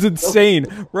 it's sounds insane.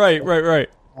 Right.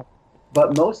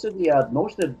 But most of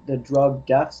the drug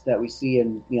deaths that we see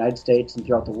in the United States and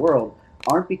throughout the world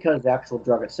aren't because of the actual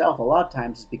drug itself. A lot of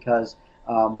times it's because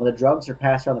when the drugs are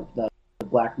passed around the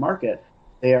black market,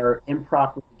 they are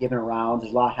improperly given around.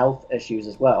 There's a lot of health issues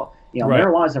as well. Right.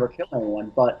 Marijuana's never killed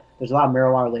anyone, but there's a lot of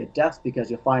marijuana-related deaths because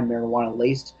you'll find marijuana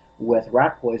laced with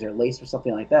rat poison or laced with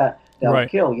something like that will Right.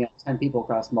 kill 10 people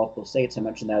across multiple states. I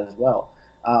mentioned that as well.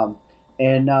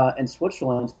 In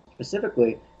Switzerland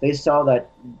specifically, they saw that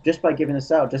just by giving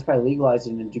this out, just by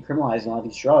legalizing and decriminalizing a lot of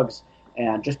these drugs,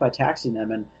 and just by taxing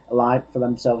them and allowing for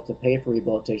themselves to pay for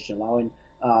rehabilitation, allowing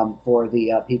for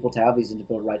the people to have these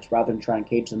individual rights rather than try and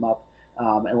cage them up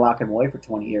and lock them away for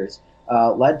 20 years,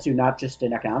 led to not just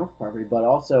an economic recovery, but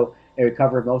also a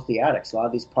recovery of most of the addicts. A lot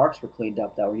of these parks were cleaned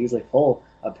up that were usually full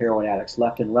of heroin addicts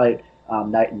left and right,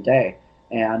 night and day.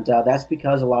 And that's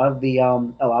because a lot of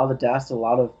the deaths, a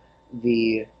lot of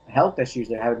the health issues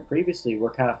they're having previously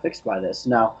were kind of fixed by this.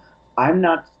 Now, I'm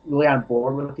not really on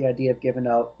board with the idea of giving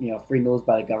out free meals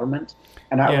by the government.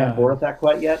 I'm not really on board with that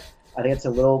quite yet. I think it's a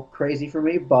little crazy for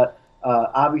me, but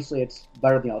obviously it's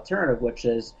better than the alternative, which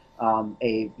is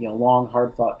a long,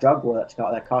 hard-fought drug war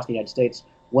that cost the United States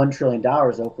 $1 trillion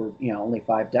over only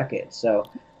 5 decades. So,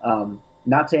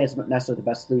 not saying it's necessarily the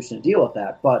best solution to deal with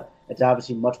that, but it's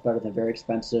obviously much better than a very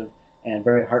expensive and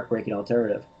very heartbreaking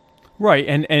alternative. Right,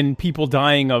 and people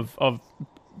dying of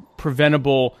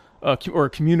preventable or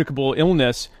communicable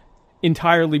illness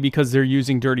entirely because they're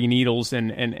using dirty needles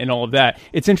and all of that.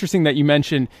 It's interesting that you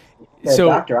mentioned. So,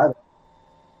 doctor either.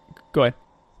 Go ahead.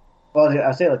 Well,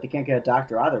 I say they can't get a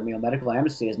doctor either. Medical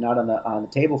amnesty is not on the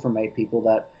table for many people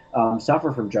that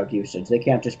suffer from drug usage. They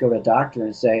can't just go to a doctor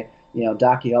and say,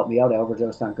 doc, you help me out. I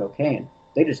overdosed on cocaine.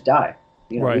 They just die.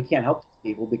 Right. We can't help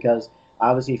these people because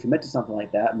obviously, if you admit to something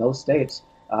like that, in most states,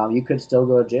 you could still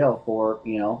go to jail for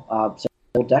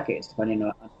several decades, depending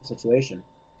on the situation.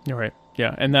 All right.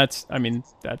 Yeah, and that's.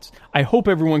 I hope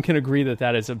everyone can agree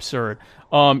that is absurd.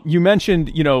 You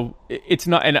mentioned, it's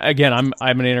not. And again,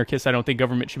 I'm an anarchist. I don't think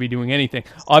government should be doing anything.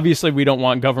 Obviously, we don't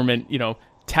want government,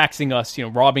 taxing us,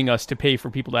 robbing us to pay for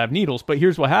people to have needles. But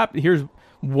here's what happened. Here's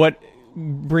what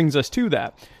brings us to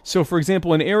that. So, for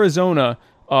example, in Arizona,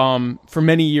 for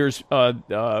many years,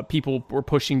 people were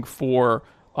pushing for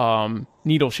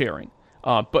needle sharing,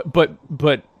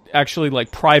 but actually like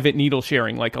private needle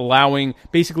sharing, like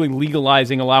basically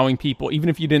allowing people, even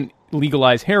if you didn't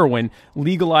legalize heroin,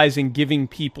 legalizing giving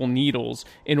people needles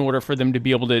in order for them to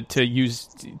be able to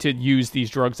use these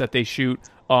drugs that they shoot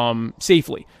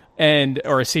safely,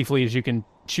 or as safely as you can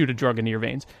shoot a drug into your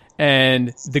veins.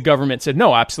 And the government said,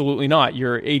 no, absolutely not.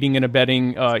 You're aiding and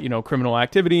abetting, criminal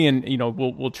activity, and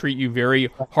we'll treat you very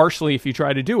harshly if you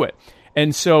try to do it.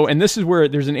 And so, and this is where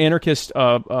there's an anarchist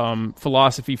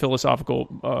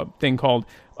philosophical thing called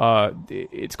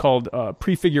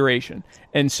prefiguration.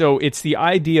 And so it's the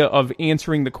idea of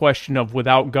answering the question of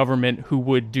without government, who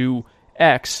would do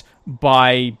X,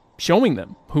 by showing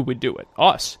them who would do it,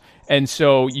 us. And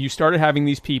so you started having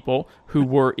these people who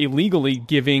were illegally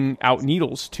giving out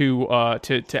needles to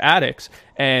addicts,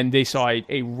 and they saw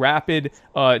a rapid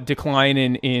decline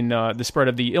in the spread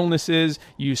of the illnesses.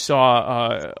 You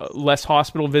saw less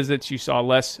hospital visits. You saw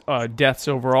less deaths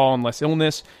overall and less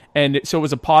illness. And so it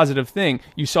was a positive thing.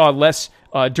 You saw less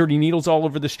dirty needles all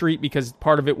over the street because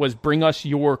part of it was bring us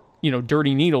your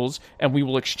dirty needles and we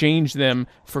will exchange them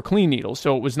for clean needles.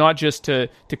 So it was not just to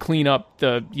clean up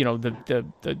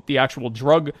the actual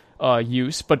drug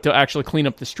use, but to actually clean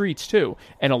up the streets too.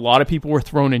 And a lot of people were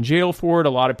thrown in jail for it. A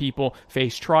lot of people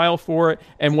faced trial for it.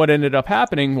 And what ended up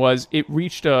happening was it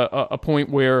reached a point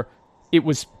where it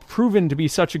was proven to be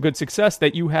such a good success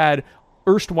that you had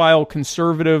erstwhile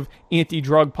conservative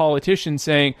anti-drug politicians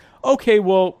saying, okay,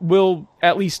 well, we'll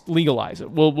at least legalize it.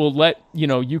 We'll let,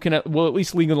 we'll at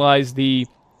least legalize the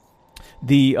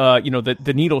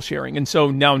needle sharing. And so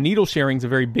now needle sharing is a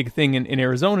very big thing in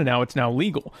Arizona now. It's now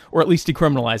legal, or at least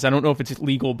decriminalized. I don't know if it's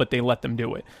legal, but they let them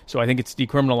do it. So I think it's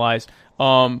decriminalized.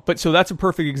 But so that's a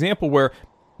perfect example where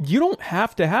you don't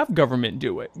have to have government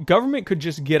do it. Government could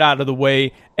just get out of the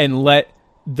way and let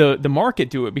the market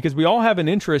do it, because we all have an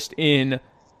interest in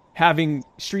having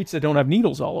streets that don't have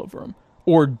needles all over them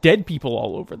or dead people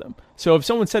all over them. So if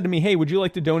someone said to me, hey, would you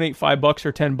like to donate $5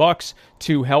 or $10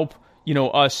 to help,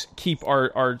 us keep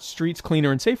our streets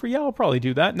cleaner and safer? Yeah, I'll probably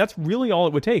do that. And that's really all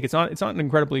it would take. It's not an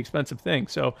incredibly expensive thing.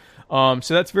 So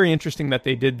that's very interesting that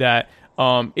they did that.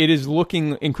 It is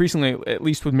looking increasingly, at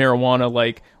least with marijuana,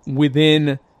 like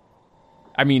you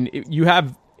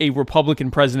have a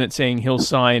Republican president saying he'll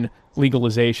sign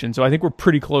legalization. So I think we're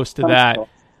pretty close to that.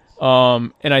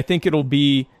 And I think it'll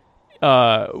be,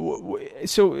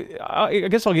 so I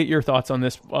guess I'll get your thoughts on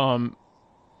this.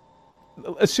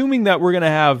 Assuming that we're going to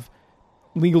have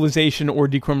legalization or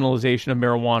decriminalization of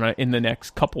marijuana in the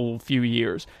next few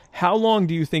years, how long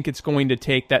do you think it's going to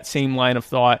take that same line of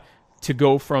thought to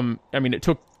go from, I mean, it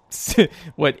took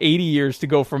 80 years to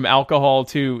go from alcohol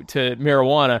to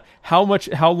marijuana.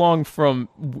 How long from,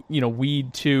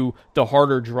 weed to the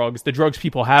harder drugs, the drugs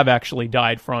people have actually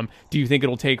died from, do you think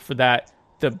it'll take for that,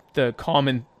 the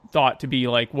common thought to be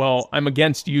like, well, I'm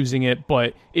against using it,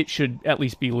 but it should at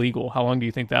least be legal? How long do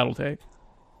you think that'll take?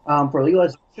 For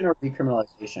legalization or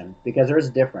decriminalization, because there is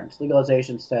a difference.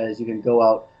 Legalization says you can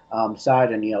go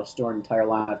outside and store an entire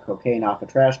line of cocaine off a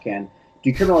trash can.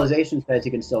 Decriminalization says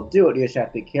you can still do it. You just have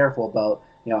to be careful about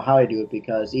how you do it,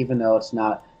 because even though it's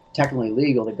not technically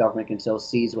legal, the government can still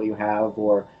seize what you have,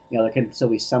 or there can still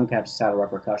be some kind of societal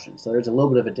repercussions. So there's a little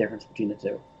bit of a difference between the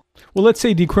two. Well, let's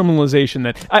say decriminalization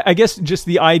then. I guess just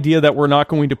the idea that we're not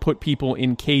going to put people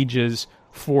in cages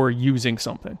for using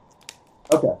something.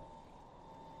 Okay.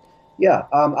 Yeah,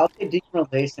 I'll say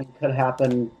decriminalization could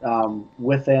happen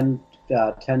within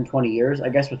 10, 20 years. I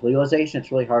guess with legalization,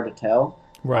 it's really hard to tell.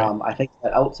 Right. I think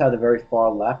that outside the very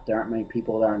far left, there aren't many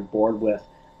people that are on board with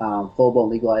full-blown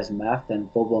legalized meth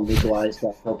and full-blown legalized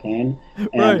cocaine.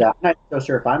 And right. I'm not so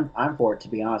sure if I'm for it, to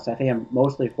be honest. I think I'm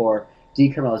mostly for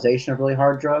decriminalization of really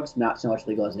hard drugs, not so much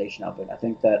legalization of it. I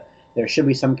think that there should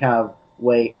be some kind of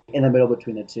way in the middle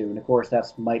between the two. And of course,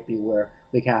 that might be where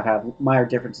we kind of have minor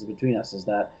differences between us, is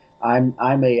that I'm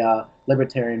a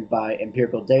libertarian by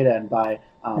empirical data and by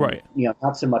right.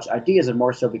 Not so much ideas, and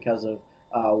more so because of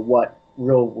what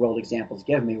real world examples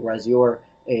give me, whereas you're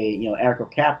a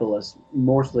anarcho-capitalist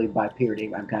mostly by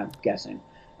purity, I'm kind of guessing.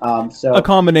 So a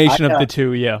combination of the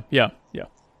two, yeah.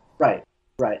 Right.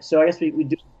 So I guess we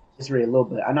do disagree a little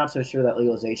bit. I'm not so sure that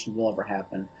legalization will ever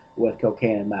happen with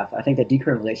cocaine and meth. I think that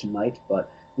decriminalization might,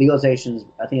 but legalization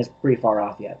I think is pretty far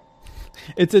off yet.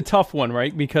 It's a tough one,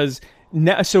 right? Because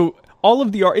now, so all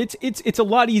of the it's a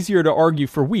lot easier to argue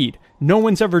for weed. No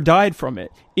one's ever died from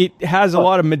it. It has a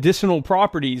lot of medicinal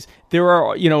properties. There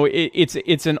are,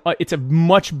 it's a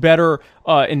much better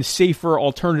and safer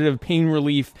alternative pain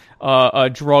relief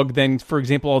drug than, for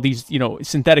example, all these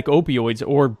synthetic opioids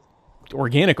or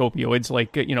organic opioids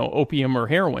like opium or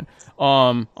heroin.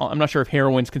 I'm not sure if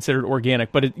heroin's considered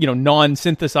organic, but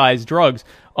non-synthesized drugs.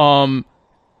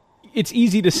 It's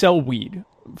easy to sell weed.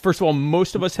 First of all,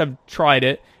 most of us have tried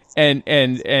it and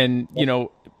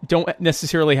don't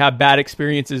necessarily have bad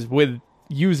experiences with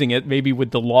using it, maybe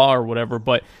with the law or whatever,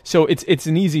 but so it's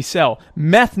an easy sell.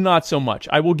 Meth, not so much.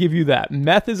 I will give you that.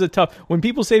 Meth is a tough, when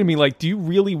people say to me, like, do you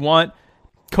really want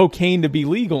cocaine to be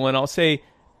legal? And I'll say,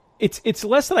 it's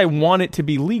less that I want it to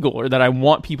be legal or that I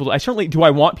want people to, do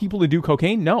I want people to do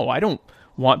cocaine? No, I don't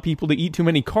want people to eat too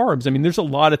many carbs. I mean, there's a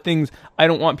lot of things I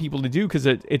don't want people to do because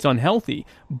it's unhealthy,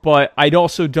 but I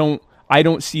don't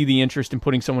see the interest in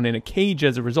putting someone in a cage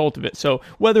as a result of it. So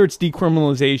whether it's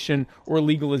decriminalization or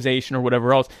legalization or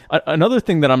whatever else, another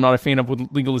thing that I'm not a fan of with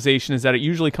legalization is that it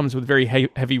usually comes with very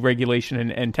heavy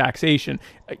regulation and taxation.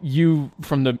 You,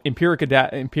 from the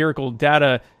empirical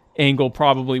data angle,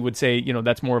 probably would say,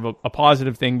 that's more of a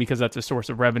positive thing because that's a source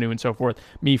of revenue and so forth.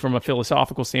 Me, from a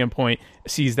philosophical standpoint,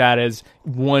 sees that as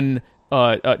one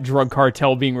drug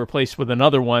cartel being replaced with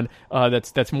another one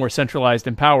that's more centralized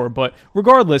in power. But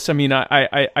regardless, I mean,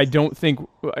 I don't think,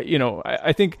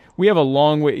 I think we have a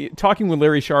long way. Talking with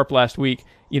Larry Sharp last week,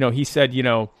 he said,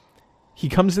 he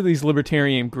comes to these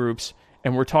libertarian groups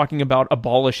and we're talking about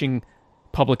abolishing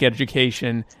public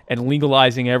education and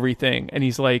legalizing everything. And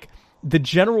he's like, the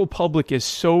general public is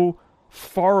so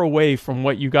far away from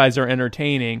what you guys are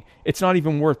entertaining, it's not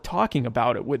even worth talking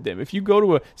about it with them. If you go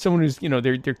to someone who's,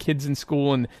 their kids in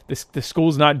school and the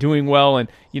school's not doing well and,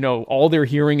 all they're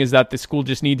hearing is that the school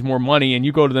just needs more money, and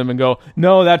you go to them and go,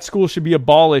 no, that school should be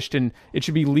abolished and it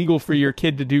should be legal for your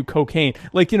kid to do cocaine.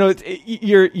 Like,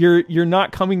 you're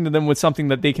not coming to them with something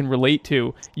that they can relate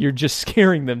to. You're just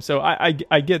scaring them. So I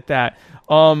get that.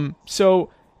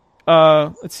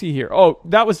 Let's see here. Oh,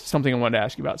 that was something I wanted to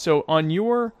ask you about. So on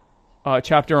your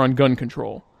chapter on gun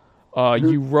control,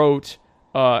 you wrote,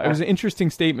 it was an interesting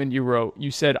statement you wrote.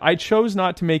 You said, I chose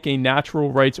not to make a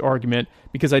natural rights argument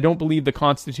because I don't believe the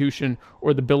Constitution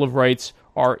or the Bill of Rights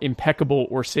are impeccable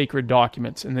or sacred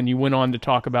documents. And then you went on to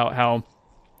talk about how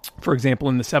for example,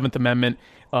 in the Seventh Amendment,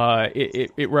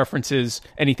 it references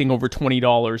anything over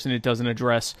 $20, and it doesn't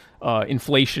address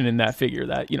inflation in that figure.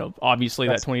 That, obviously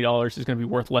that $20 is going to be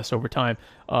worth less over time.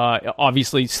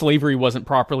 Obviously, slavery wasn't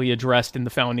properly addressed in the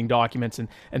founding documents and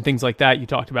things like that you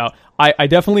talked about. I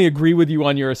definitely agree with you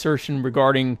on your assertion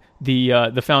regarding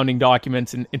the founding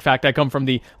documents. And in fact, I come from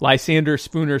the Lysander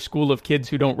Spooner school of kids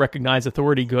who don't recognize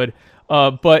authority good.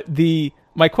 But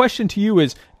my question to you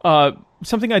is,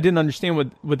 something I didn't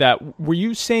understand with that. Were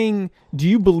you saying, do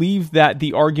you believe that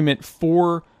the argument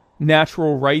for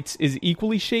natural rights is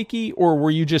equally shaky, or were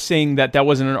you just saying that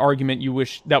was an argument you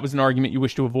wish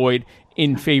to avoid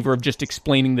in favor of just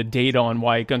explaining the data on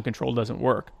why gun control doesn't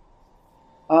work?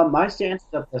 My stance is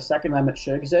that the Second Amendment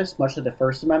should exist, much like the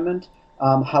First Amendment.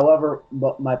 However,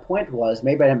 what my point was,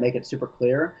 maybe I didn't make it super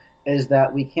clear, is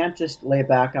that we can't just lay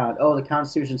back on, the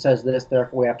Constitution says this,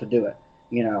 therefore we have to do it.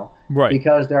 Right.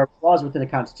 Because there are flaws within the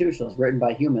Constitution. It was written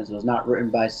by humans. It was not written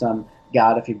by some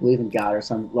God, if you believe in God, or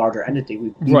some larger entity.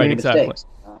 We made mistakes.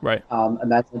 Right.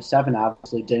 Amendment 7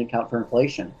 obviously didn't count for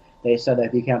inflation. They said that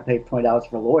if you can't pay $20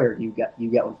 for a lawyer, you get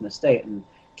one from the state. And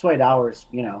 $20,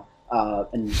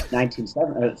 in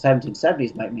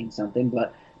 1770s might mean something,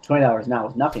 but $20 now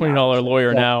is nothing. $20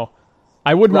 lawyer now.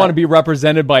 I wouldn't want to be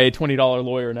represented by a $20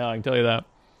 lawyer now, I can tell you that.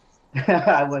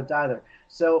 I wouldn't either.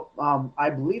 So I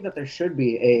believe that there should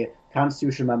be a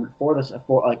constitutional amendment for this,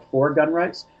 for gun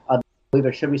rights. I believe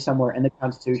there should be somewhere in the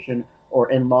Constitution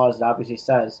or in laws that obviously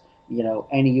says,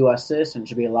 any U.S. citizen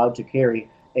should be allowed to carry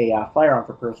a firearm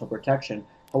for personal protection.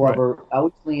 However, I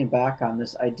was leaning back on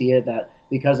this idea that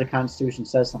because the Constitution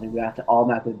says something, we have to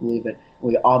automatically believe it,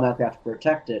 and we automatically have to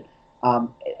protect it.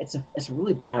 It's a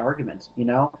really bad argument,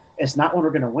 It's not one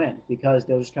we're going to win, because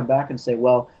they'll just come back and say,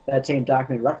 well, that same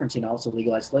document referencing also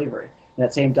legalized slavery. And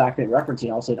that same document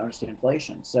referencing also didn't understand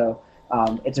inflation. So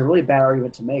it's a really bad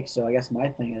argument to make. So I guess my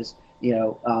thing is,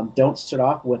 don't start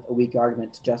off with a weak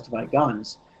argument to justify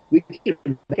guns. We can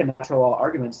make a natural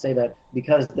argument, say that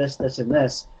because this, and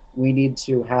this, we need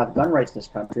to have gun rights in this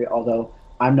country, although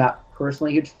I'm not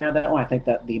personally a huge fan of that one. I think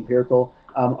that the empirical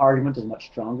argument is much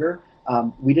stronger.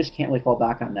 We just can't really fall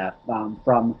back on that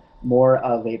from more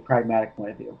of a pragmatic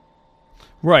point of view.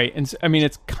 Right. And I mean,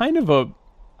 it's kind of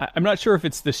I'm not sure if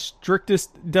it's the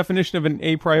strictest definition of an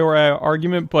a priori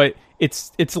argument, but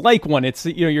it's like one. It's,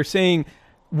 you're saying,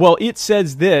 well, it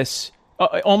says this,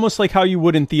 almost like how you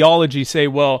would in theology say,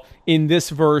 well, in this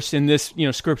verse, in this,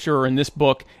 scripture, or in this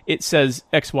book, it says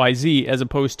X, Y, Z, as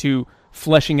opposed to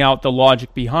fleshing out the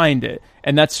logic behind it.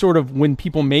 And that's sort of when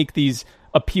people make these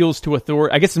appeals to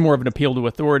authority. I guess it's more of an appeal to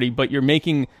authority, but you're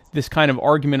making this kind of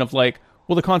argument of like,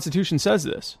 well, the Constitution says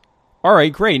this. All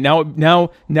right, great. Now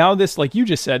this, like you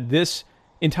just said, this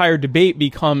entire debate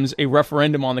becomes a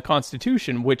referendum on the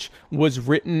Constitution, which was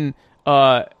written,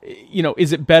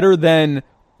 is it better than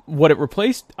what it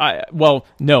replaced? Well,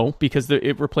 no, because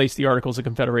it replaced the Articles of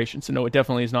Confederation. So no, it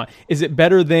definitely is not. Is it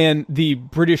better than the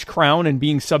British Crown and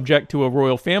being subject to a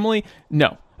royal family?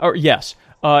 No. Or yes.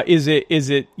 Is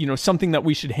it something that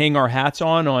we should hang our hats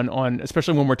on,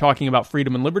 especially when we're talking about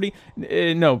freedom and liberty?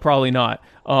 No, probably not.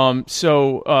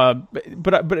 So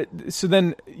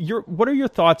then what are your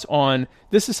thoughts on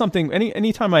this? Is something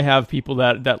anytime I have people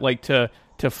that like to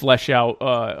flesh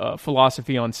out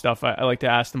philosophy on stuff, I like to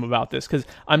ask them about this, because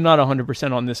I'm not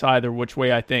 100% on this either, which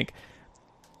way I think.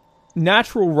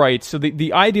 Natural rights. So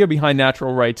the idea behind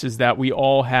natural rights is that we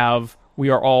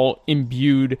are all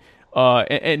imbued.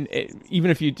 And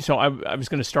even if I was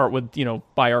going to start with,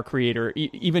 by our Creator,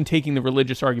 even taking the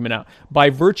religious argument out, by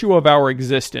virtue of our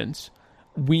existence,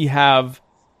 we have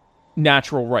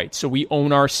natural rights. So we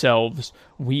own ourselves,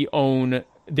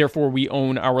 therefore we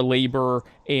own our labor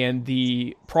and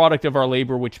the product of our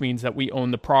labor, which means that we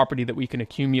own the property that we can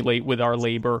accumulate with our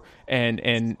labor, and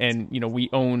we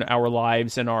own our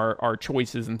lives and our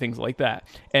choices and things like that.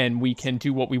 And we can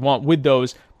do what we want with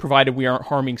those, provided we aren't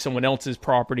harming someone else's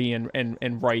property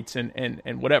and rights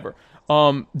and whatever.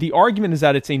 The argument is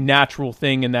that it's a natural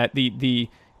thing, and that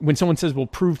when someone says, well,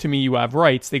 prove to me you have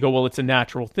rights, they go, well, it's a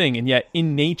natural thing. And yet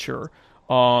in nature,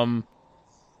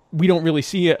 we don't really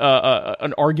see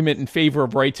an argument in favor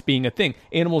of rights being a thing.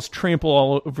 Animals trample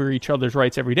all over each other's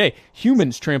rights every day.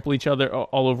 Humans trample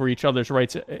all over each other's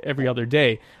rights every other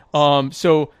day.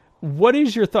 So what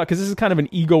is your thought? Because this is kind of an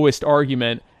egoist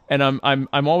argument, and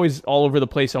I'm always all over the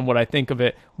place on what I think of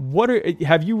it.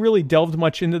 Have you really delved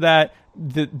much into that?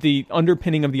 The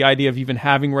underpinning of the idea of even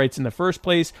having rights in the first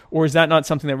place, or is that not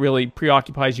something that really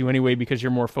preoccupies you anyway, because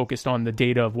you're more focused on the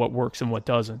data of what works and what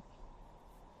doesn't?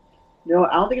 No,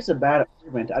 I don't think it's a bad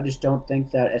argument. I just don't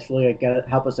think that it's really going to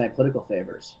help us in political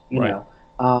favors. You know,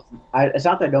 It's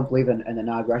not that I don't believe in the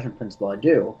non-aggression principle. I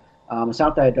do. It's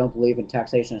not that I don't believe in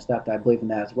taxation and stuff. I believe in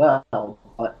that as well.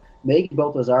 But making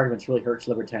both those arguments really hurts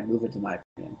libertarian movement, in my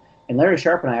opinion. And Larry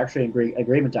Sharpe and I actually agree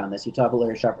agreement on this. You talked about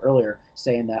Larry Sharpe earlier,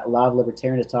 saying that a lot of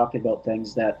libertarians are talking about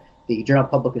things that the general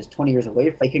public is 20 years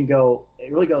away from.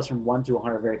 It really goes from 1 to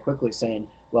 100 very quickly, saying,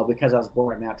 well, because I was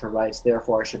born with natural rights,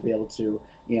 therefore I should be able to,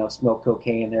 smoke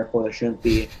cocaine, therefore there shouldn't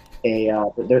be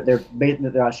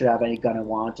I should have any gun I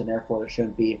want, and therefore there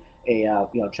shouldn't be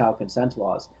child consent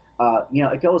laws.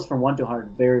 It goes from 1 to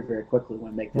 100 very, very quickly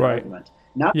when making that argument.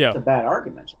 Not that it's a bad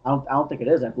argument. I don't think it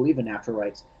is. I believe in natural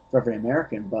rights for every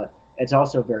American, but it's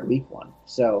also a very weak one.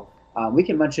 So we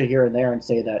can mention here and there and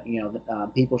say that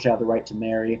people should have the right to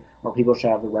marry, or people should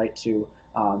have the right to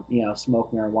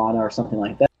smoke marijuana or something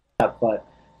like that. But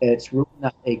it's really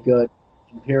not a good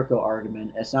empirical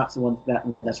argument. It's not the one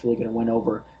that's really going to win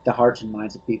over the hearts and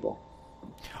minds of people.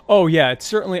 Oh yeah, it's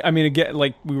certainly. I mean, again,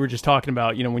 like we were just talking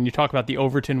about, when you talk about the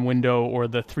Overton window or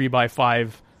the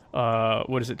 3x5,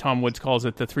 what is it? Tom Woods calls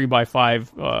it the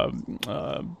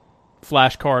 3x5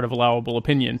 flashcard of allowable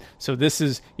opinion. So this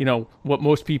is, what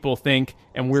most people think,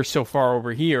 and we're so far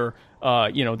over here,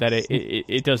 that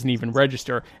it doesn't even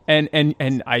register. And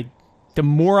the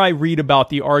more I read about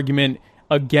the argument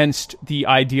against the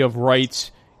idea of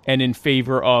rights and in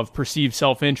favor of perceived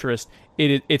self-interest,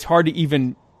 it's hard to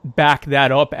even back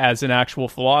that up as an actual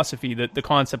philosophy, that the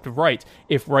concept of rights.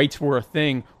 If rights were a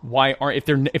thing,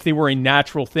 if they were a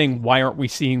natural thing, why aren't we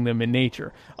seeing them in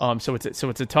nature? So it's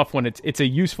a tough one. It's a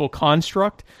useful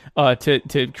construct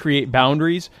to create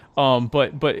boundaries,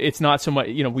 but it's not so much.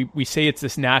 We say it's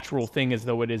this natural thing as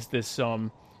though it is this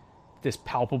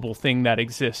palpable thing that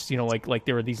exists, like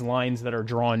there are these lines that are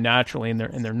drawn naturally and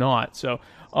they're not. So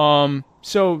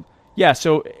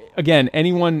again,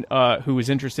 anyone who is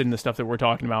interested in the stuff that we're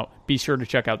talking about, be sure to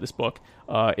check out this book,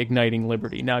 Igniting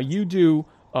Liberty. Now, you do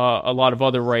a lot of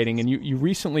other writing, and you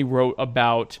recently wrote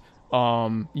about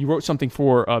you wrote something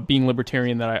for Being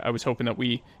Libertarian that I was hoping that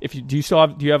do you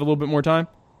have a little bit more time?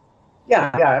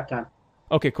 Yeah, I have time.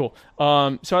 Okay, cool.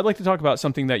 So I'd like to talk about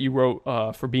something that you wrote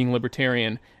for Being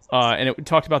Libertarian, and it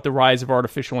talked about the rise of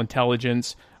artificial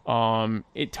intelligence.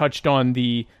 It touched on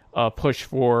the push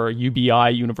for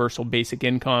UBI, Universal Basic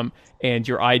Income, and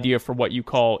your idea for what you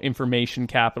call information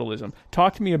capitalism.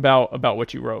 Talk to me about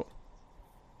what you wrote.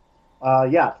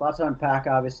 It's lots to unpack.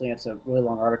 Obviously, it's a really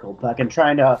long article, but I can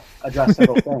try to address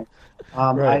several things.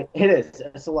 Right.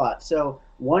 It's a lot. So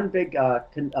one big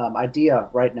idea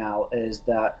right now is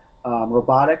that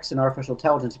robotics and artificial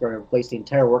intelligence are going to replace the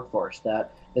entire workforce.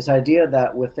 That this idea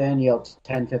that within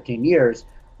 10, 15 years,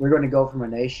 we're going to go from a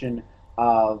nation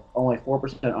of only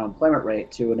 4% unemployment rate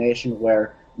to a nation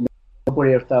where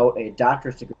nobody without a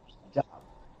doctor's degree has a job.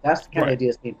 That's the kind of idea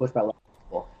that's being pushed by a lot of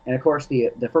people. And of course,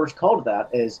 the first call to that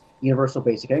is universal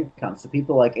basic income. So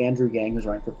people like Andrew Yang, who's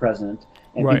running for president,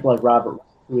 and people like Robert,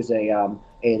 who is a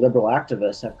liberal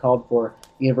activist, have called for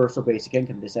universal basic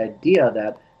income. This idea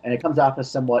that, and it comes off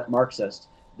as somewhat Marxist,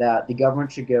 that the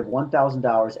government should give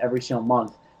 $1,000 every single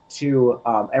month to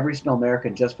every single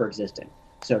American just for existing.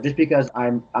 So just because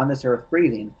I'm on this earth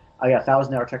breathing, I got a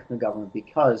 $1,000 check from the government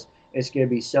because it's going to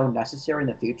be so necessary in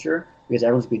the future, because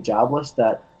everyone's going to be jobless,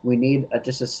 that we need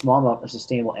just a small amount of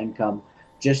sustainable income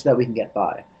just so that we can get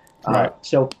by.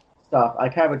 So I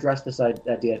kind of addressed this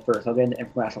idea at first. I'll get into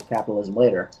informational capitalism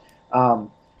later.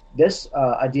 This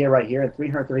idea right here,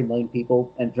 330 million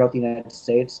people throughout the United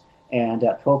States, and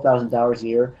 $12,000 a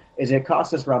year, it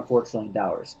costs us around $4 trillion.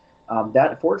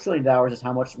 That $4 trillion is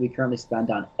how much we currently spend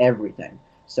on everything.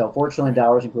 So $4 trillion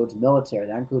includes military,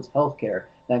 that includes healthcare,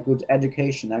 that includes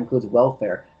education, that includes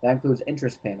welfare, that includes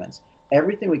interest payments.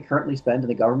 Everything we currently spend in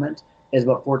the government is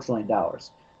about $4 trillion.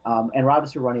 And we're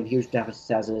obviously running a huge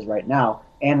deficit as it is right now,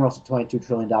 and we're also $22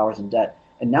 trillion in debt.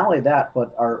 And not only that,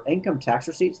 but our income tax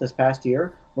receipts this past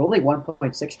year were only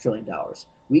 $1.6 trillion.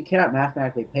 We cannot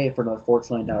mathematically pay for another $4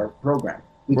 trillion program.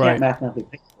 We can't mathematically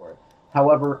pay for it.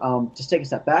 However, just take a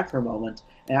step back for a moment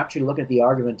and actually look at the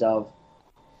argument of,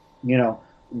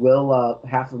 will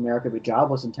half of America be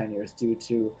jobless in 10 years due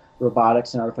to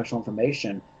robotics and artificial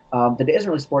information? The data doesn't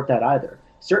really support that either.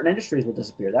 Certain industries will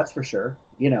disappear, that's for sure.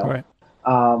 I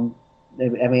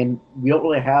mean, we don't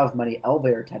really have many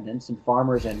elevator attendants and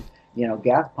farmers and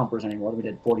gas pumpers anymore than we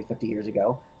did 40, 50 years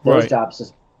ago. Those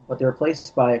jobs, but they're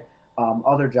replaced by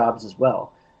other jobs as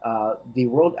well. The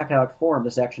World Economic Forum,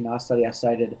 this actually not a study I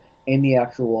cited in the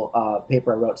actual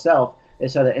paper I wrote itself, it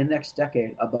said that in the next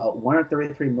decade, about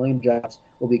 133 million jobs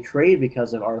will be created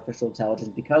because of artificial intelligence,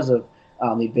 because of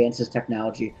the advances in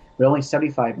technology, but only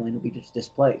 75 million will be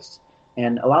displaced.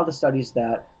 And a lot of the studies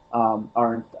that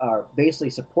are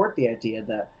basically support the idea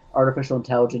that artificial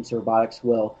intelligence or robotics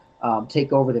will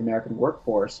take over the American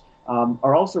workforce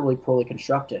are also really poorly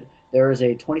constructed. There is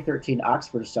a 2013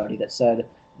 Oxford study that said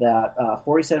that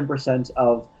 47%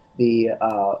 of the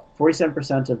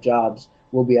 47% of jobs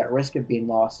will be at risk of being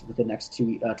lost within the next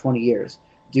 20 years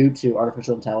due to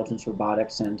artificial intelligence,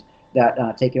 robotics, and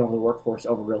that taking over the workforce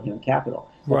over real human capital.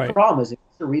 Right. The problem is, if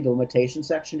you read the limitation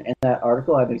section in that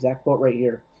article, I have an exact quote right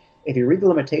here. If you read the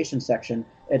limitation section,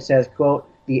 it says, quote,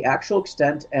 the actual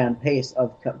extent and pace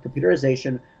of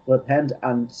computerization will depend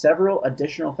on several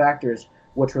additional factors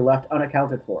which were left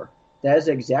unaccounted for. That is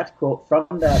the exact quote from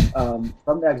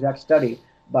that exact study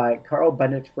by Carl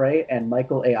Benedict Frey and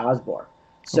Michael A. Osborne.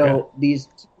 So these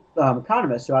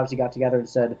economists who obviously got together and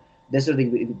said, this are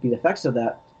the effects of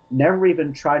that, never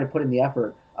even try to put in the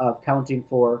effort of counting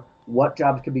for what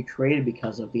jobs could be created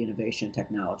because of the innovation in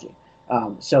technology.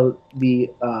 So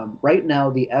right now,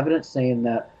 the evidence saying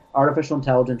that artificial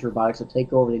intelligence robotics will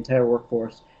take over the entire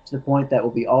workforce to the point that will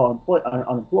be all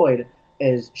unemployed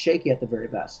is shaky at the very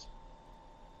best.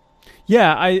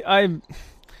 Yeah, I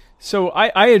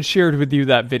had shared with you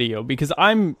that video because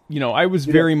I was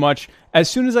very much, as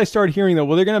soon as I started hearing that,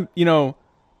 well, they're going to,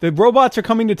 the robots are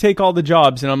coming to take all the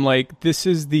jobs. And I'm like, this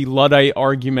is the Luddite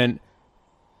argument,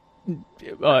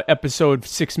 episode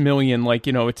 6 million. Like,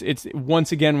 it's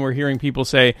once again, we're hearing people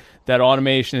say that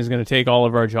automation is going to take all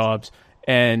of our jobs.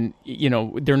 And,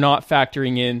 they're not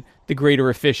factoring in the greater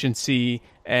efficiency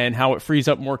and how it frees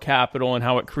up more capital and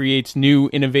how it creates new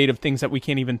innovative things that we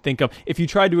can't even think of. If you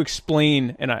try to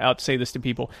explain, and I'll say this to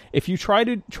people, if you try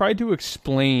to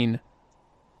explain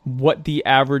what the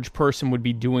average person would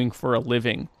be doing for a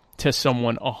living to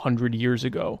someone 100 years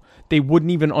ago, they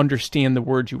wouldn't even understand the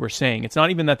words you were saying. It's not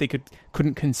even that they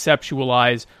couldn't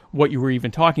conceptualize what you were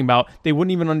even talking about. They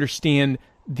wouldn't even understand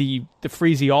the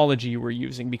phraseology you were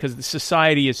using, because the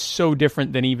society is so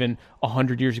different than even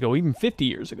 100 years ago, even 50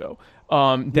 years ago,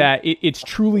 that it's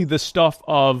truly the stuff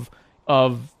of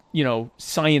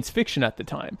science fiction at the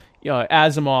time.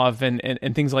 Asimov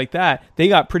and things like that, they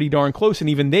got pretty darn close, and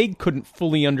even they couldn't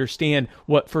fully understand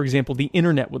what, for example, the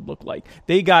internet would look like.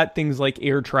 They got things like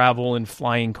air travel and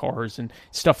flying cars and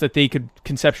stuff that they could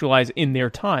conceptualize in their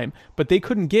time, but they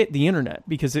couldn't get the internet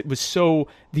because it was so,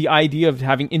 the idea of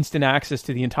having instant access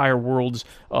to the entire world's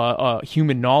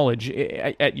human knowledge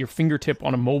at your fingertip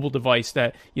on a mobile device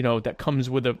that that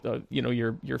comes with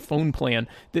your phone plan,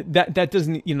 that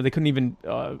doesn't, they couldn't even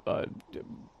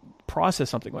process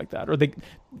something like that, or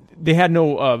they had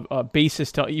no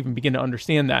basis to even begin to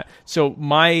understand that. So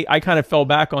I kind of fell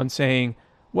back on saying,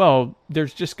 well,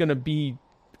 there's just going to be,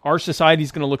 our society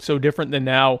is going to look so different than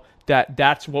now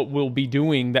that's what we'll be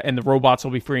doing, and the robots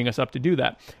will be freeing us up to do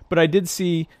that. But I did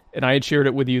see, and I had shared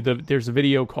it with you, there's a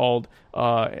video called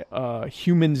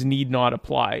Humans Need Not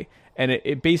Apply. And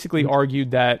it basically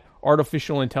argued that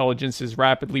artificial intelligence is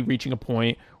rapidly reaching a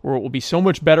point where it will be so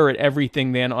much better at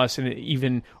everything than us, and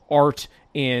even art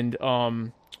and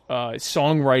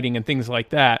songwriting and things like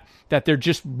that there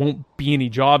just won't be any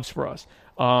jobs for us.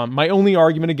 My only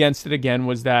argument against it, again,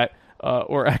 was that,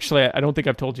 or actually, I don't think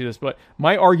I've told you this, but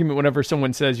my argument whenever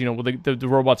someone says, the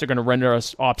robots are going to render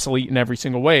us obsolete in every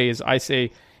single way, is I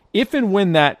say, if and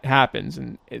when that happens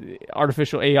and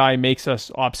artificial AI makes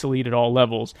us obsolete at all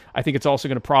levels, I think it's also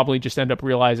going to probably just end up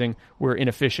realizing we're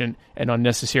inefficient and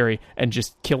unnecessary and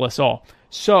just kill us all.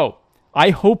 So I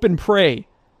hope and pray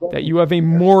that you have a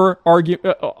more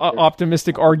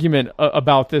optimistic argument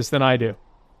about this than I do.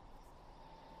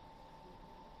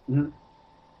 Mm-hmm.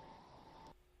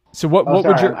 So what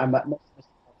would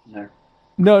your...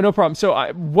 No problem.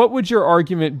 So what would your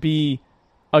argument be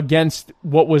against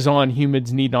what was on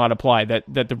Humans Need Not Apply, that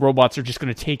the robots are just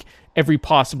going to take every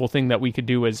possible thing that we could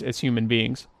do as human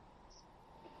beings?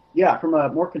 Yeah, from a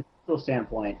more conceptual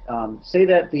standpoint, say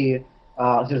that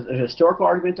there's a historical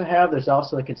argument to have, there's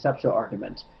also a conceptual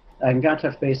argument. I can kind of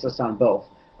touch base on both.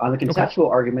 On the conceptual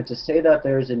argument, to say that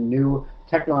there's a new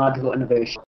technological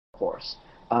innovation force.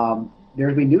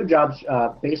 There's be new jobs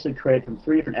basically created from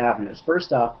three different avenues.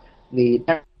 First off, the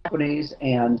companies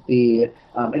and the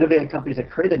innovative companies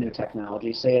that create the new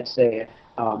technology, say it's a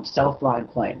self-flying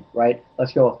plane, right?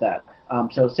 Let's go with that.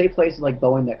 So say places like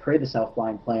Boeing that create the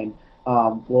self-flying plane,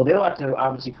 well, they'll have to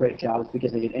obviously create jobs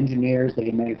because they need engineers, they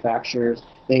need manufacturers,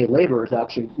 they need laborers that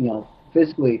actually,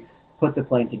 physically put the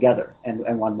plane together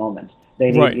in one moment.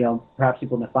 They need, perhaps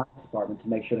people in the finance department to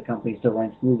make sure the company still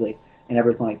runs smoothly and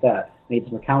everything like that. They need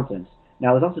some accountants.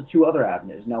 Now, there's also two other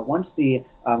avenues. Now, once the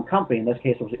company, in this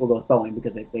case, we'll go with Boeing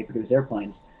because they produce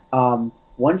airplanes,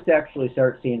 once they actually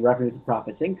start seeing revenues and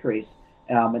profits increase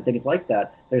and things like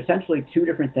that, there's essentially two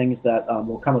different things that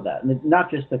will come of that. And it's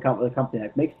not just the company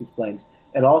that makes these planes.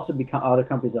 it'll also become other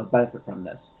companies that will benefit from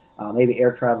this. Maybe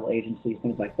air travel agencies,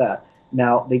 things like that.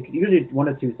 Now, they could usually do one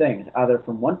of two things. Either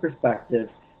from one perspective,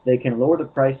 they can lower the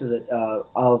prices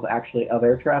of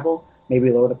air travel,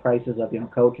 maybe lower the prices of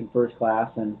coach and first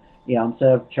class, and instead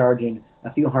of charging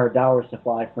a few $100s to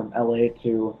fly from LA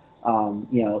to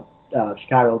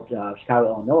Chicago,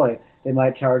 Illinois, they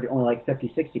might charge only like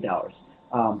 $50,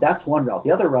 $60. That's one route.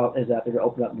 The other route is that they're going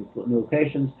to open up new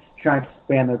locations, trying to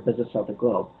expand their business throughout the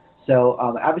globe. So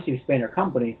obviously, expand their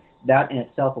company, that in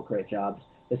itself will create jobs.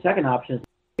 The second option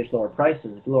is to lower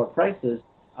prices. If you lower prices,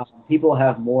 people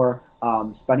have more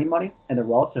spending money in their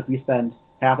wallet. So if you spend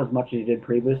half as much as you did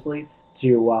previously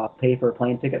to pay for a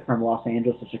plane ticket from Los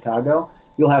Angeles to Chicago,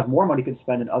 you'll have more money you can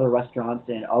spend in other restaurants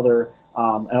and other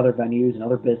venues and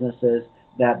other businesses.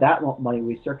 That money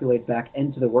will circulate back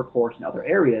into the workforce in other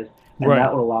areas, and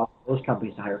that will allow those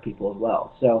companies to hire people as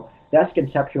well. So that's a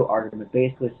conceptual argument,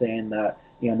 basically saying that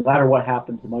no matter what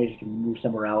happens, the money can move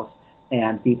somewhere else,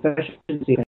 and the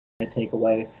efficiency can take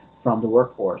away from the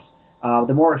workforce.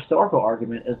 The more historical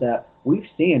argument is that we've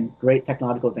seen great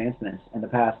technological advancements in the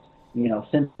past,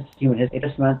 since human history. It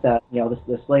just meant that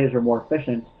the slaves were more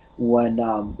efficient when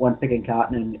picking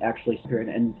cotton, and actually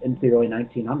in the early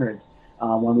 1900s.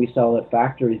 When we saw that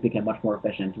factories became much more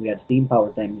efficient, we had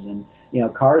steam-powered things, and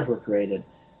cars were created,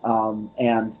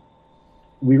 and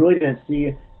we really didn't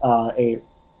see a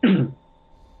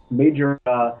major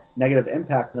negative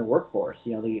impact on the workforce.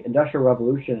 The Industrial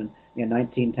Revolution in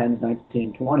 1910s,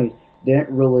 1920s didn't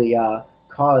really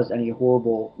cause any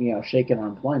horrible shake in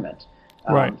unemployment.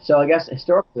 So I guess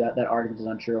historically that argument is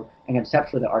untrue, and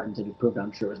conceptually the argument has been proved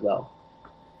untrue as well.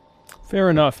 Fair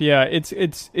enough. Yeah, it's.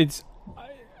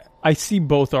 I see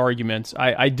both arguments.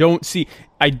 I do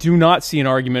not see an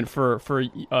argument for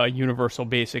universal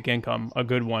basic income, a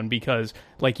good one, because,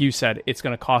 like you said, it's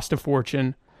going to cost a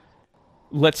fortune.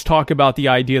 Let's talk about the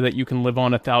idea that you can live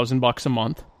on $1,000 a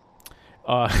month,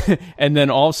 and then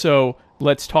also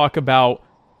let's talk about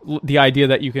the idea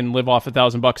that you can live off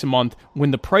 $1,000 a month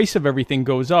when the price of everything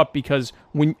goes up, because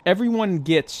when everyone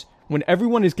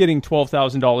is getting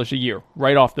 $12,000 a year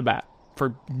right off the bat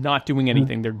for not doing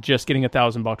anything, they're just getting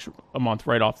 $1,000 a month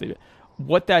right off the.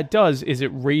 What that does is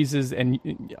it raises, and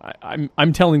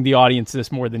I'm telling the audience this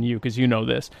more than you because you know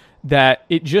this, that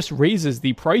it just raises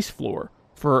the price floor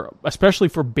especially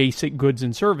for basic goods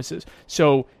and services.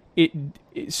 So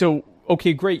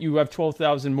okay, great, you have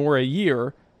 $12,000 more a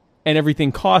year, and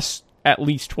everything costs at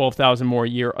least $12,000 more a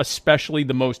year, especially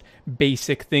the most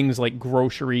basic things like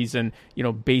groceries and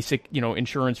basic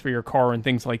insurance for your car and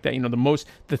things like that.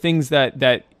 The things that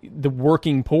the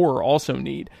working poor also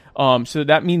need. So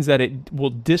that means that it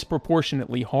will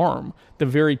disproportionately harm the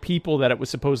very people that it was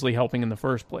supposedly helping in the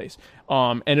first place.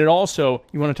 And it also,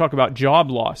 you want to talk about job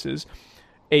losses.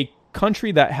 A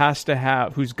country that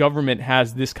whose government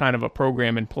has this kind of a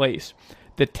program in place,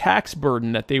 the tax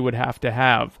burden that they would have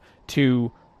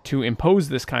to impose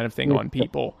this kind of thing on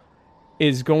people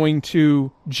is going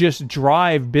to just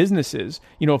drive businesses.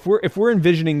 If we're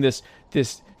envisioning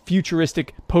this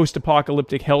futuristic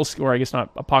post-apocalyptic or I guess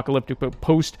not apocalyptic, but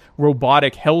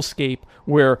post-robotic hellscape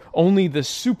where only the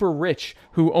super rich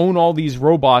who own all these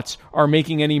robots are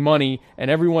making any money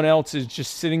and everyone else is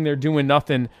just sitting there doing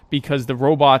nothing because the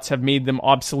robots have made them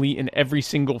obsolete in every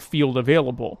single field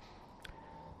available.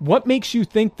 What makes you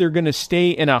think they're going to stay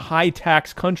in a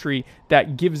high-tax country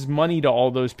that gives money to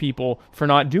all those people for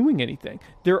not doing anything?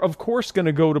 They're, of course, going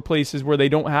to go to places where they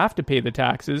don't have to pay the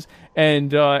taxes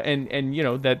and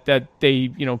that they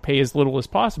pay as little as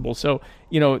possible. So,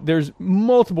 there's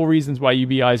multiple reasons why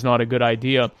UBI is not a good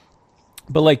idea.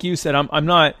 But like you said, I'm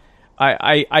not.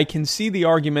 I can see the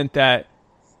argument that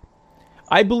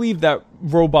I believe that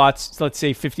robots, let's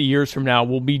say 50 years from now,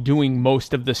 will be doing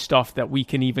most of the stuff that we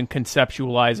can even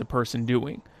conceptualize a person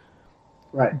doing.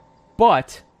 Right.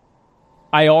 But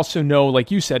I also know,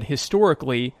 like you said,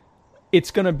 historically, it's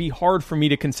going to be hard for me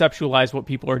to conceptualize what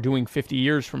people are doing 50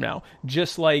 years from now.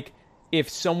 Just like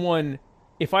if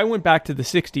I went back to the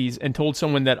 60s and told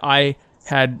someone that I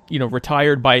had,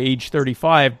 retired by age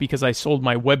 35 because I sold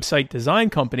my website design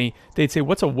company, they'd say,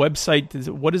 what's a website?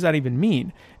 What does that even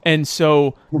mean? And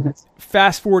so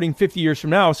fast forwarding 50 years from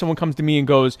now, someone comes to me and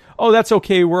goes, oh, that's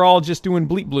okay. We're all just doing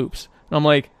bleep bloops. And I'm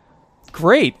like,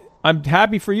 great. I'm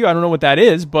happy for you. I don't know what that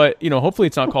is, but hopefully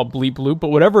it's not called bleep bloop, but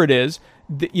whatever it is,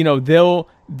 they'll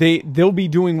be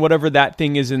doing whatever that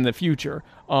thing is in the future.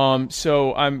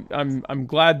 So I'm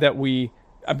glad that we,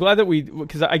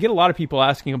 because I get a lot of people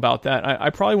asking about that. I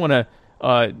probably want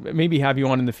to maybe have you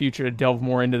on in the future to delve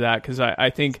more into that, because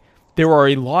I think there are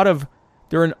an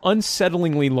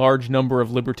unsettlingly large number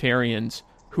of libertarians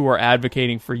who are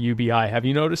advocating for UBI. Have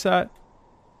you noticed that?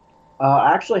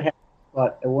 I actually have,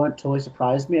 but it wouldn't totally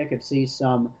surprise me. I could see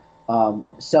some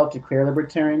self-declared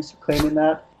libertarians claiming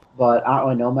that, but I don't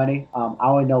really know many. I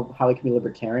only know how we can be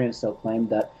libertarian and still claim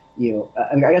that I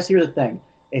mean, I guess here's the thing: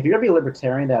 if you're gonna be a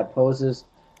libertarian that opposes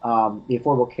the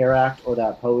Affordable Care Act or that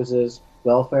opposes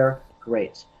welfare,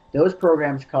 great. Those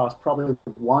programs cost probably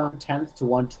 1/10 to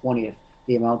 1/20th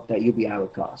the amount that UBI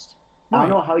would cost. Right. I don't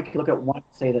know how you can look at one and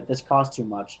say that this costs too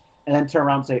much, and then turn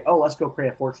around and say, oh, let's go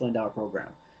create a $4 trillion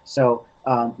program. So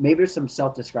maybe there's some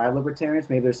self-described libertarians.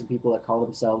 Maybe there's some people that call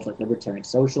themselves like libertarian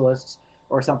socialists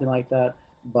or something like that.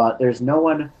 But there's no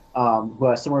one who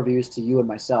has similar views to you and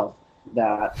myself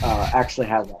that actually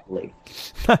has that belief.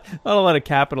 Not a lot of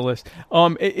capitalists.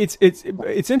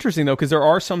 It's interesting though, because there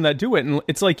are some that do it, and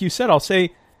it's like you said. I'll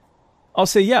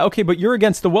say, yeah, okay, but you're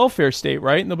against the welfare state,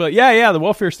 right? And they'll be like, yeah, the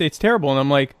welfare state's terrible, and I'm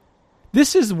like,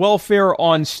 this is welfare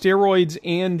on steroids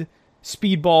and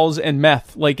speedballs and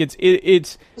meth. Like it's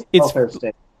welfare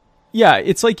state. Yeah,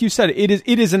 it's like you said.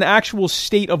 It is an actual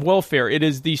state of welfare. It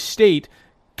is the state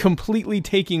completely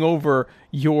taking over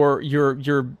your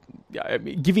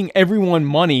giving everyone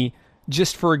money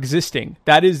just for existing.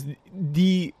 That is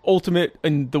the ultimate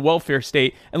in the welfare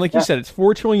state. And like you said, it's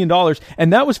 $4 trillion,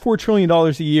 and that was $4 trillion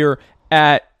a year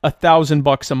at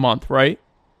 $1,000 a month, right?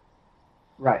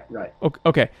 Right.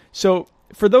 Okay. So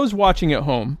for those watching at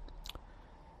home,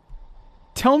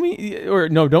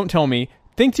 don't tell me.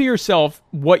 Think to yourself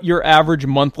what your average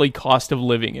monthly cost of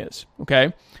living is.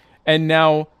 Okay, and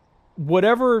now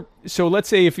whatever. So let's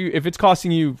say if it's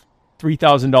costing you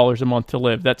 $3,000 a month to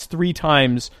live, that's 3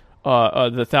 times the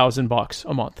 $1,000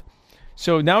 a month.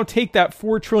 So now take that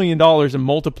 $4 trillion and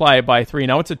multiply it by 3.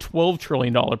 Now it's a $12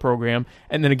 trillion program.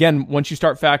 And then again, once you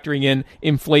start factoring in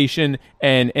inflation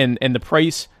and the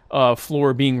price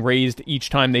floor being raised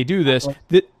each time they do this,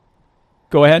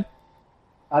 go ahead.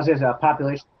 I was going to say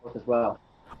population growth as well.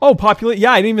 Oh,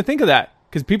 yeah, I didn't even think of that.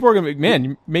 Because people are going to be, man,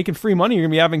 you're making free money, you're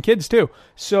going to be having kids too.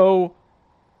 So,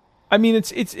 I mean,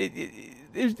 it's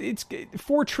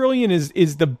 4 trillion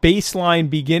is the baseline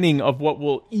beginning of what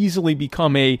will easily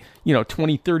become a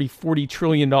 20, 30, 40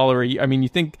 trillion dollar. I mean, you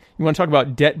want to talk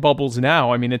about debt bubbles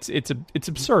now? I mean, it's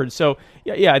absurd. So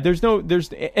yeah,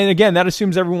 and again, that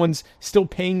assumes everyone's still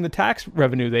paying the tax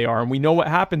revenue they are, and we know what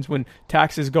happens when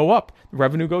taxes go up, the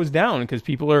revenue goes down because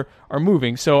people are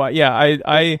moving. So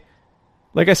I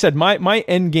like I said, my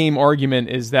end game argument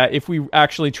is that if we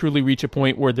actually truly reach a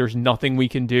point where there's nothing we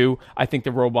can do, I think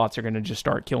the robots are going to just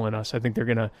start killing us. I think they're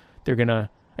gonna.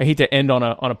 I hate to end on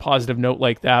a positive note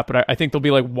like that, but I think they'll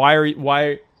be like, why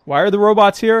are the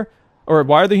robots here, or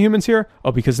why are the humans here?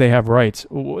 Oh, because they have rights.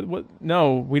 What?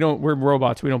 No, we don't. We're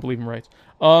robots. We don't believe in rights.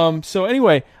 So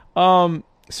anyway,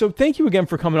 so thank you again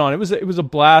for coming on. It was a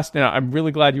blast, and I'm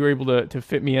really glad you were able to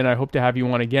fit me in. I hope to have you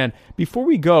on again. Before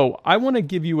we go, I want to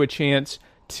give you a chance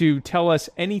to tell us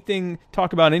anything,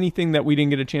 talk about anything that we didn't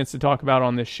get a chance to talk about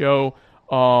on this show.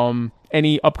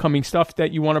 Any upcoming stuff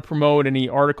that you want to promote, any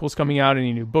articles coming out,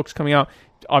 any new books coming out.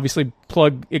 Obviously,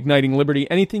 plug Igniting Liberty.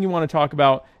 Anything you want to talk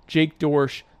about, Jake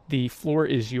Dorsch, the floor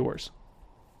is yours.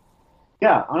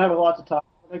 Yeah, I don't have a lot to talk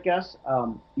about, I guess.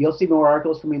 You'll see more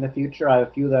articles from me in the future. I have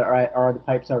a few that are the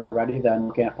pipes already that I'm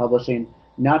looking at publishing,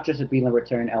 not just at Being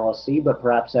Libertarian LLC, but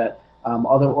perhaps at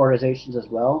other organizations as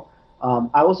well.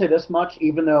 I will say this much,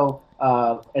 even though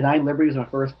Igniting Liberty was my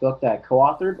first book that I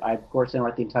co-authored, I, of course, didn't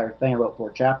write the entire thing. I wrote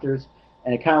 4 chapters,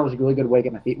 and it kind of was a really good way to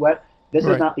get my feet wet. This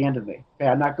is not the end of me. Okay,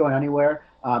 I'm not going anywhere.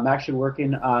 I'm actually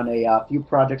working on a few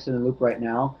projects in the loop right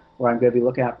now where I'm going to be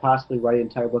looking at possibly writing an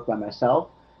entire book by myself,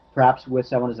 perhaps with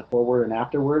someone as a forward and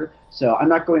afterword. So I'm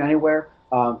not going anywhere.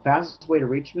 Fastest way to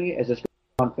reach me is just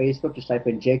on Facebook. Just type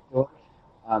in Jake Dorsch,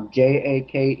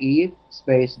 Jake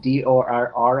space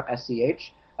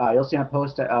DORRSCH. You'll see I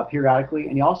post periodically,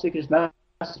 and you can just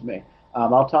message me.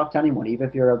 I'll talk to anyone, even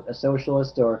if you're a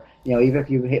socialist, or even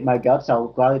if you hate my guts, I'll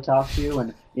gladly talk to you.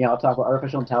 And I'll talk about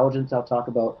artificial intelligence. I'll talk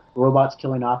about robots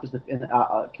killing us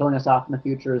off in the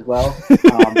future as well.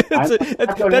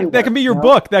 That can be your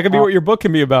book. That can be what your book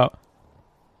can be about.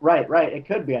 Right. It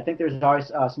could be. I think there's always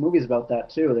some movies about that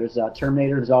too. There's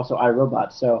Terminator. There's also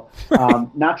iRobot. So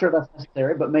not sure if that's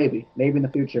necessary, but maybe in the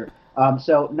future.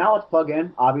 So now let's plug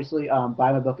in. Obviously,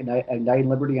 buy my book, Igniting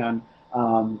Liberty, on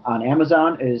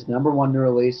Amazon. It is the #1 new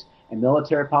release in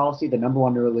military policy, the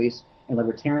 #1 new release in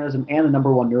libertarianism, and the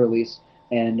 #1 new release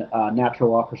in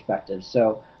natural law perspectives.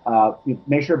 So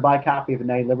make sure to buy a copy of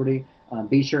Igniting Liberty.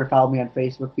 Be sure to follow me on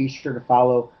Facebook. Be sure to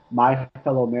follow my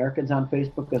fellow Americans on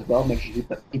Facebook as well. Make sure you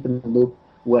keep in the loop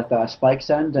with Spike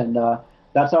Send, and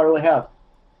that's all I really have.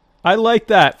 I like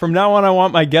that. From now on, I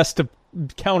want my guests to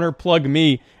counter plug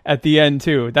me at the end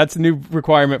too. That's a new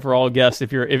requirement for all guests.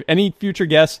 If any future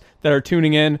guests that are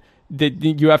tuning in, that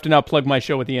you have to now plug my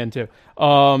show at the end too.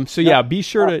 So yeah, be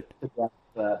sure to.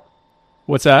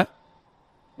 What's that?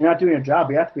 You're not doing your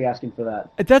job. You have to be asking for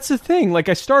that. That's the thing. Like,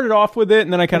 I started off with it,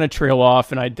 and then I kind of trail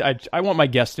off, and I want my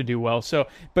guests to do well. So,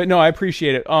 but no, I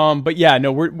appreciate it. But yeah,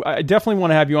 no, I definitely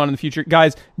want to have you on in the future,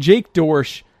 guys. Jake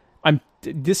Dorsch.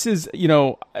 This is,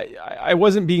 I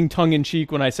wasn't being tongue in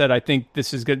cheek when I said I think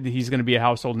this is good. He's going to be a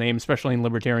household name, especially in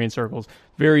libertarian circles,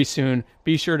 very soon.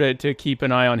 Be sure to keep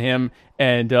an eye on him,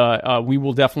 and we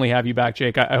will definitely have you back,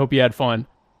 Jake. I hope you had fun.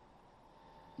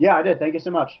 Yeah, I did. Thank you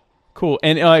so much. Cool.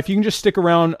 And if you can just stick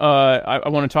around, I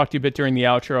want to talk to you a bit during the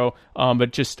outro,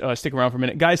 but just stick around for a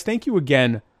minute. Guys, thank you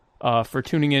again for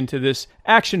tuning in to this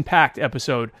action-packed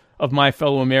episode of My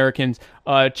Fellow Americans.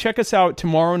 Check us out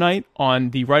tomorrow night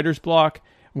on the Writer's Block,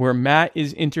 where Matt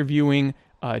is interviewing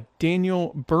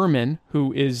Daniel Berman,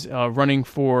 who is running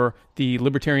for the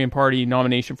Libertarian Party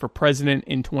nomination for president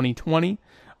in 2020.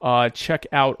 Check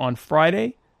out on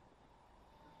Friday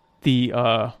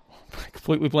the...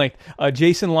 completely blanked.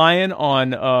 Jason Lyon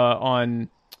on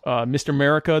Mr.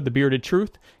 America, The Bearded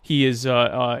Truth. He is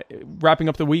wrapping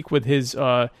up the week with his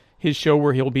show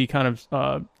where he'll be kind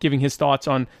of giving his thoughts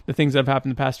on the things that have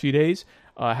happened the past few days.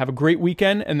 Have a great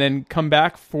weekend, and then come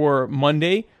back for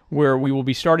Monday, where we will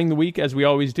be starting the week, as we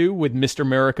always do, with Mr.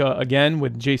 America again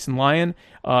with Jason Lyon.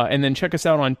 And then check us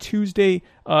out on Tuesday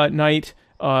night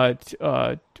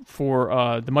for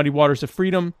the Muddy Waters of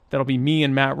Freedom. That'll be me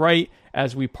and Matt Wright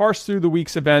as we parse through the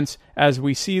week's events as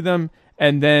we see them.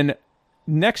 And then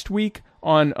next week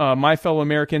on My Fellow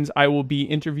Americans, I will be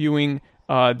interviewing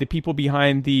the people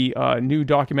behind the new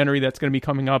documentary that's going to be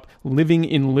coming up, Living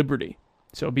in Liberty.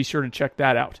 So be sure to check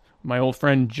that out. My old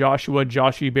friend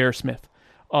Joshy Bear Smith.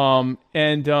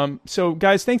 So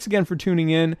guys, thanks again for tuning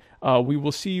in. We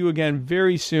will see you again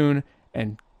very soon,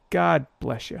 and God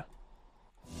bless you.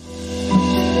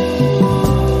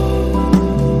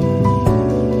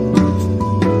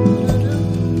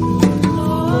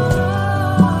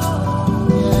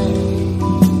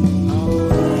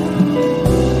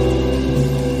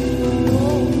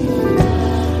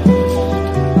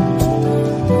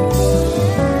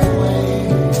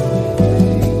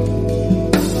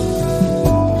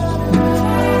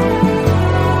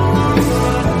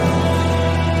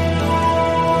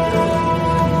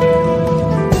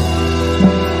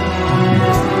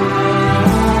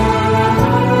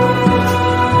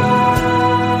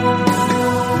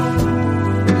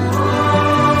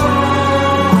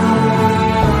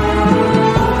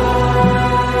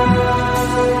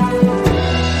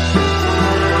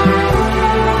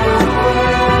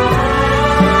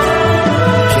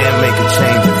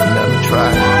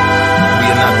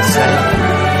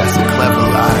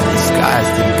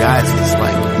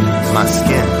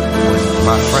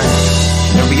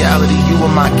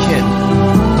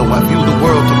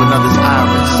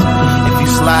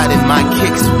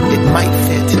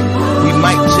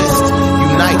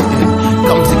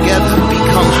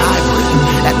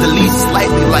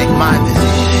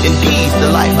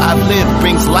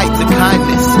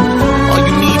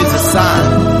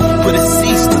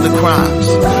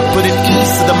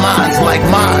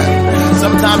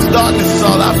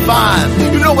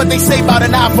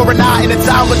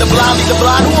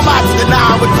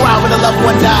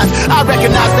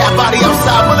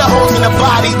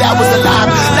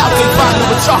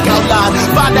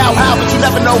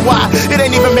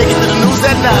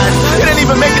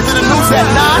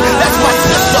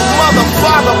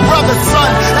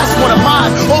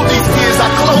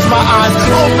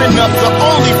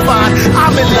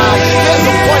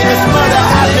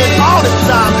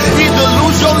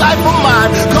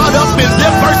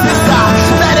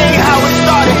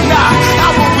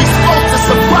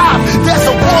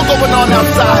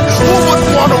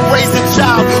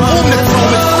 Whom the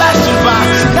tomb is flashing by.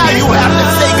 Now you have to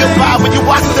say goodbye when you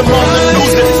watch them on the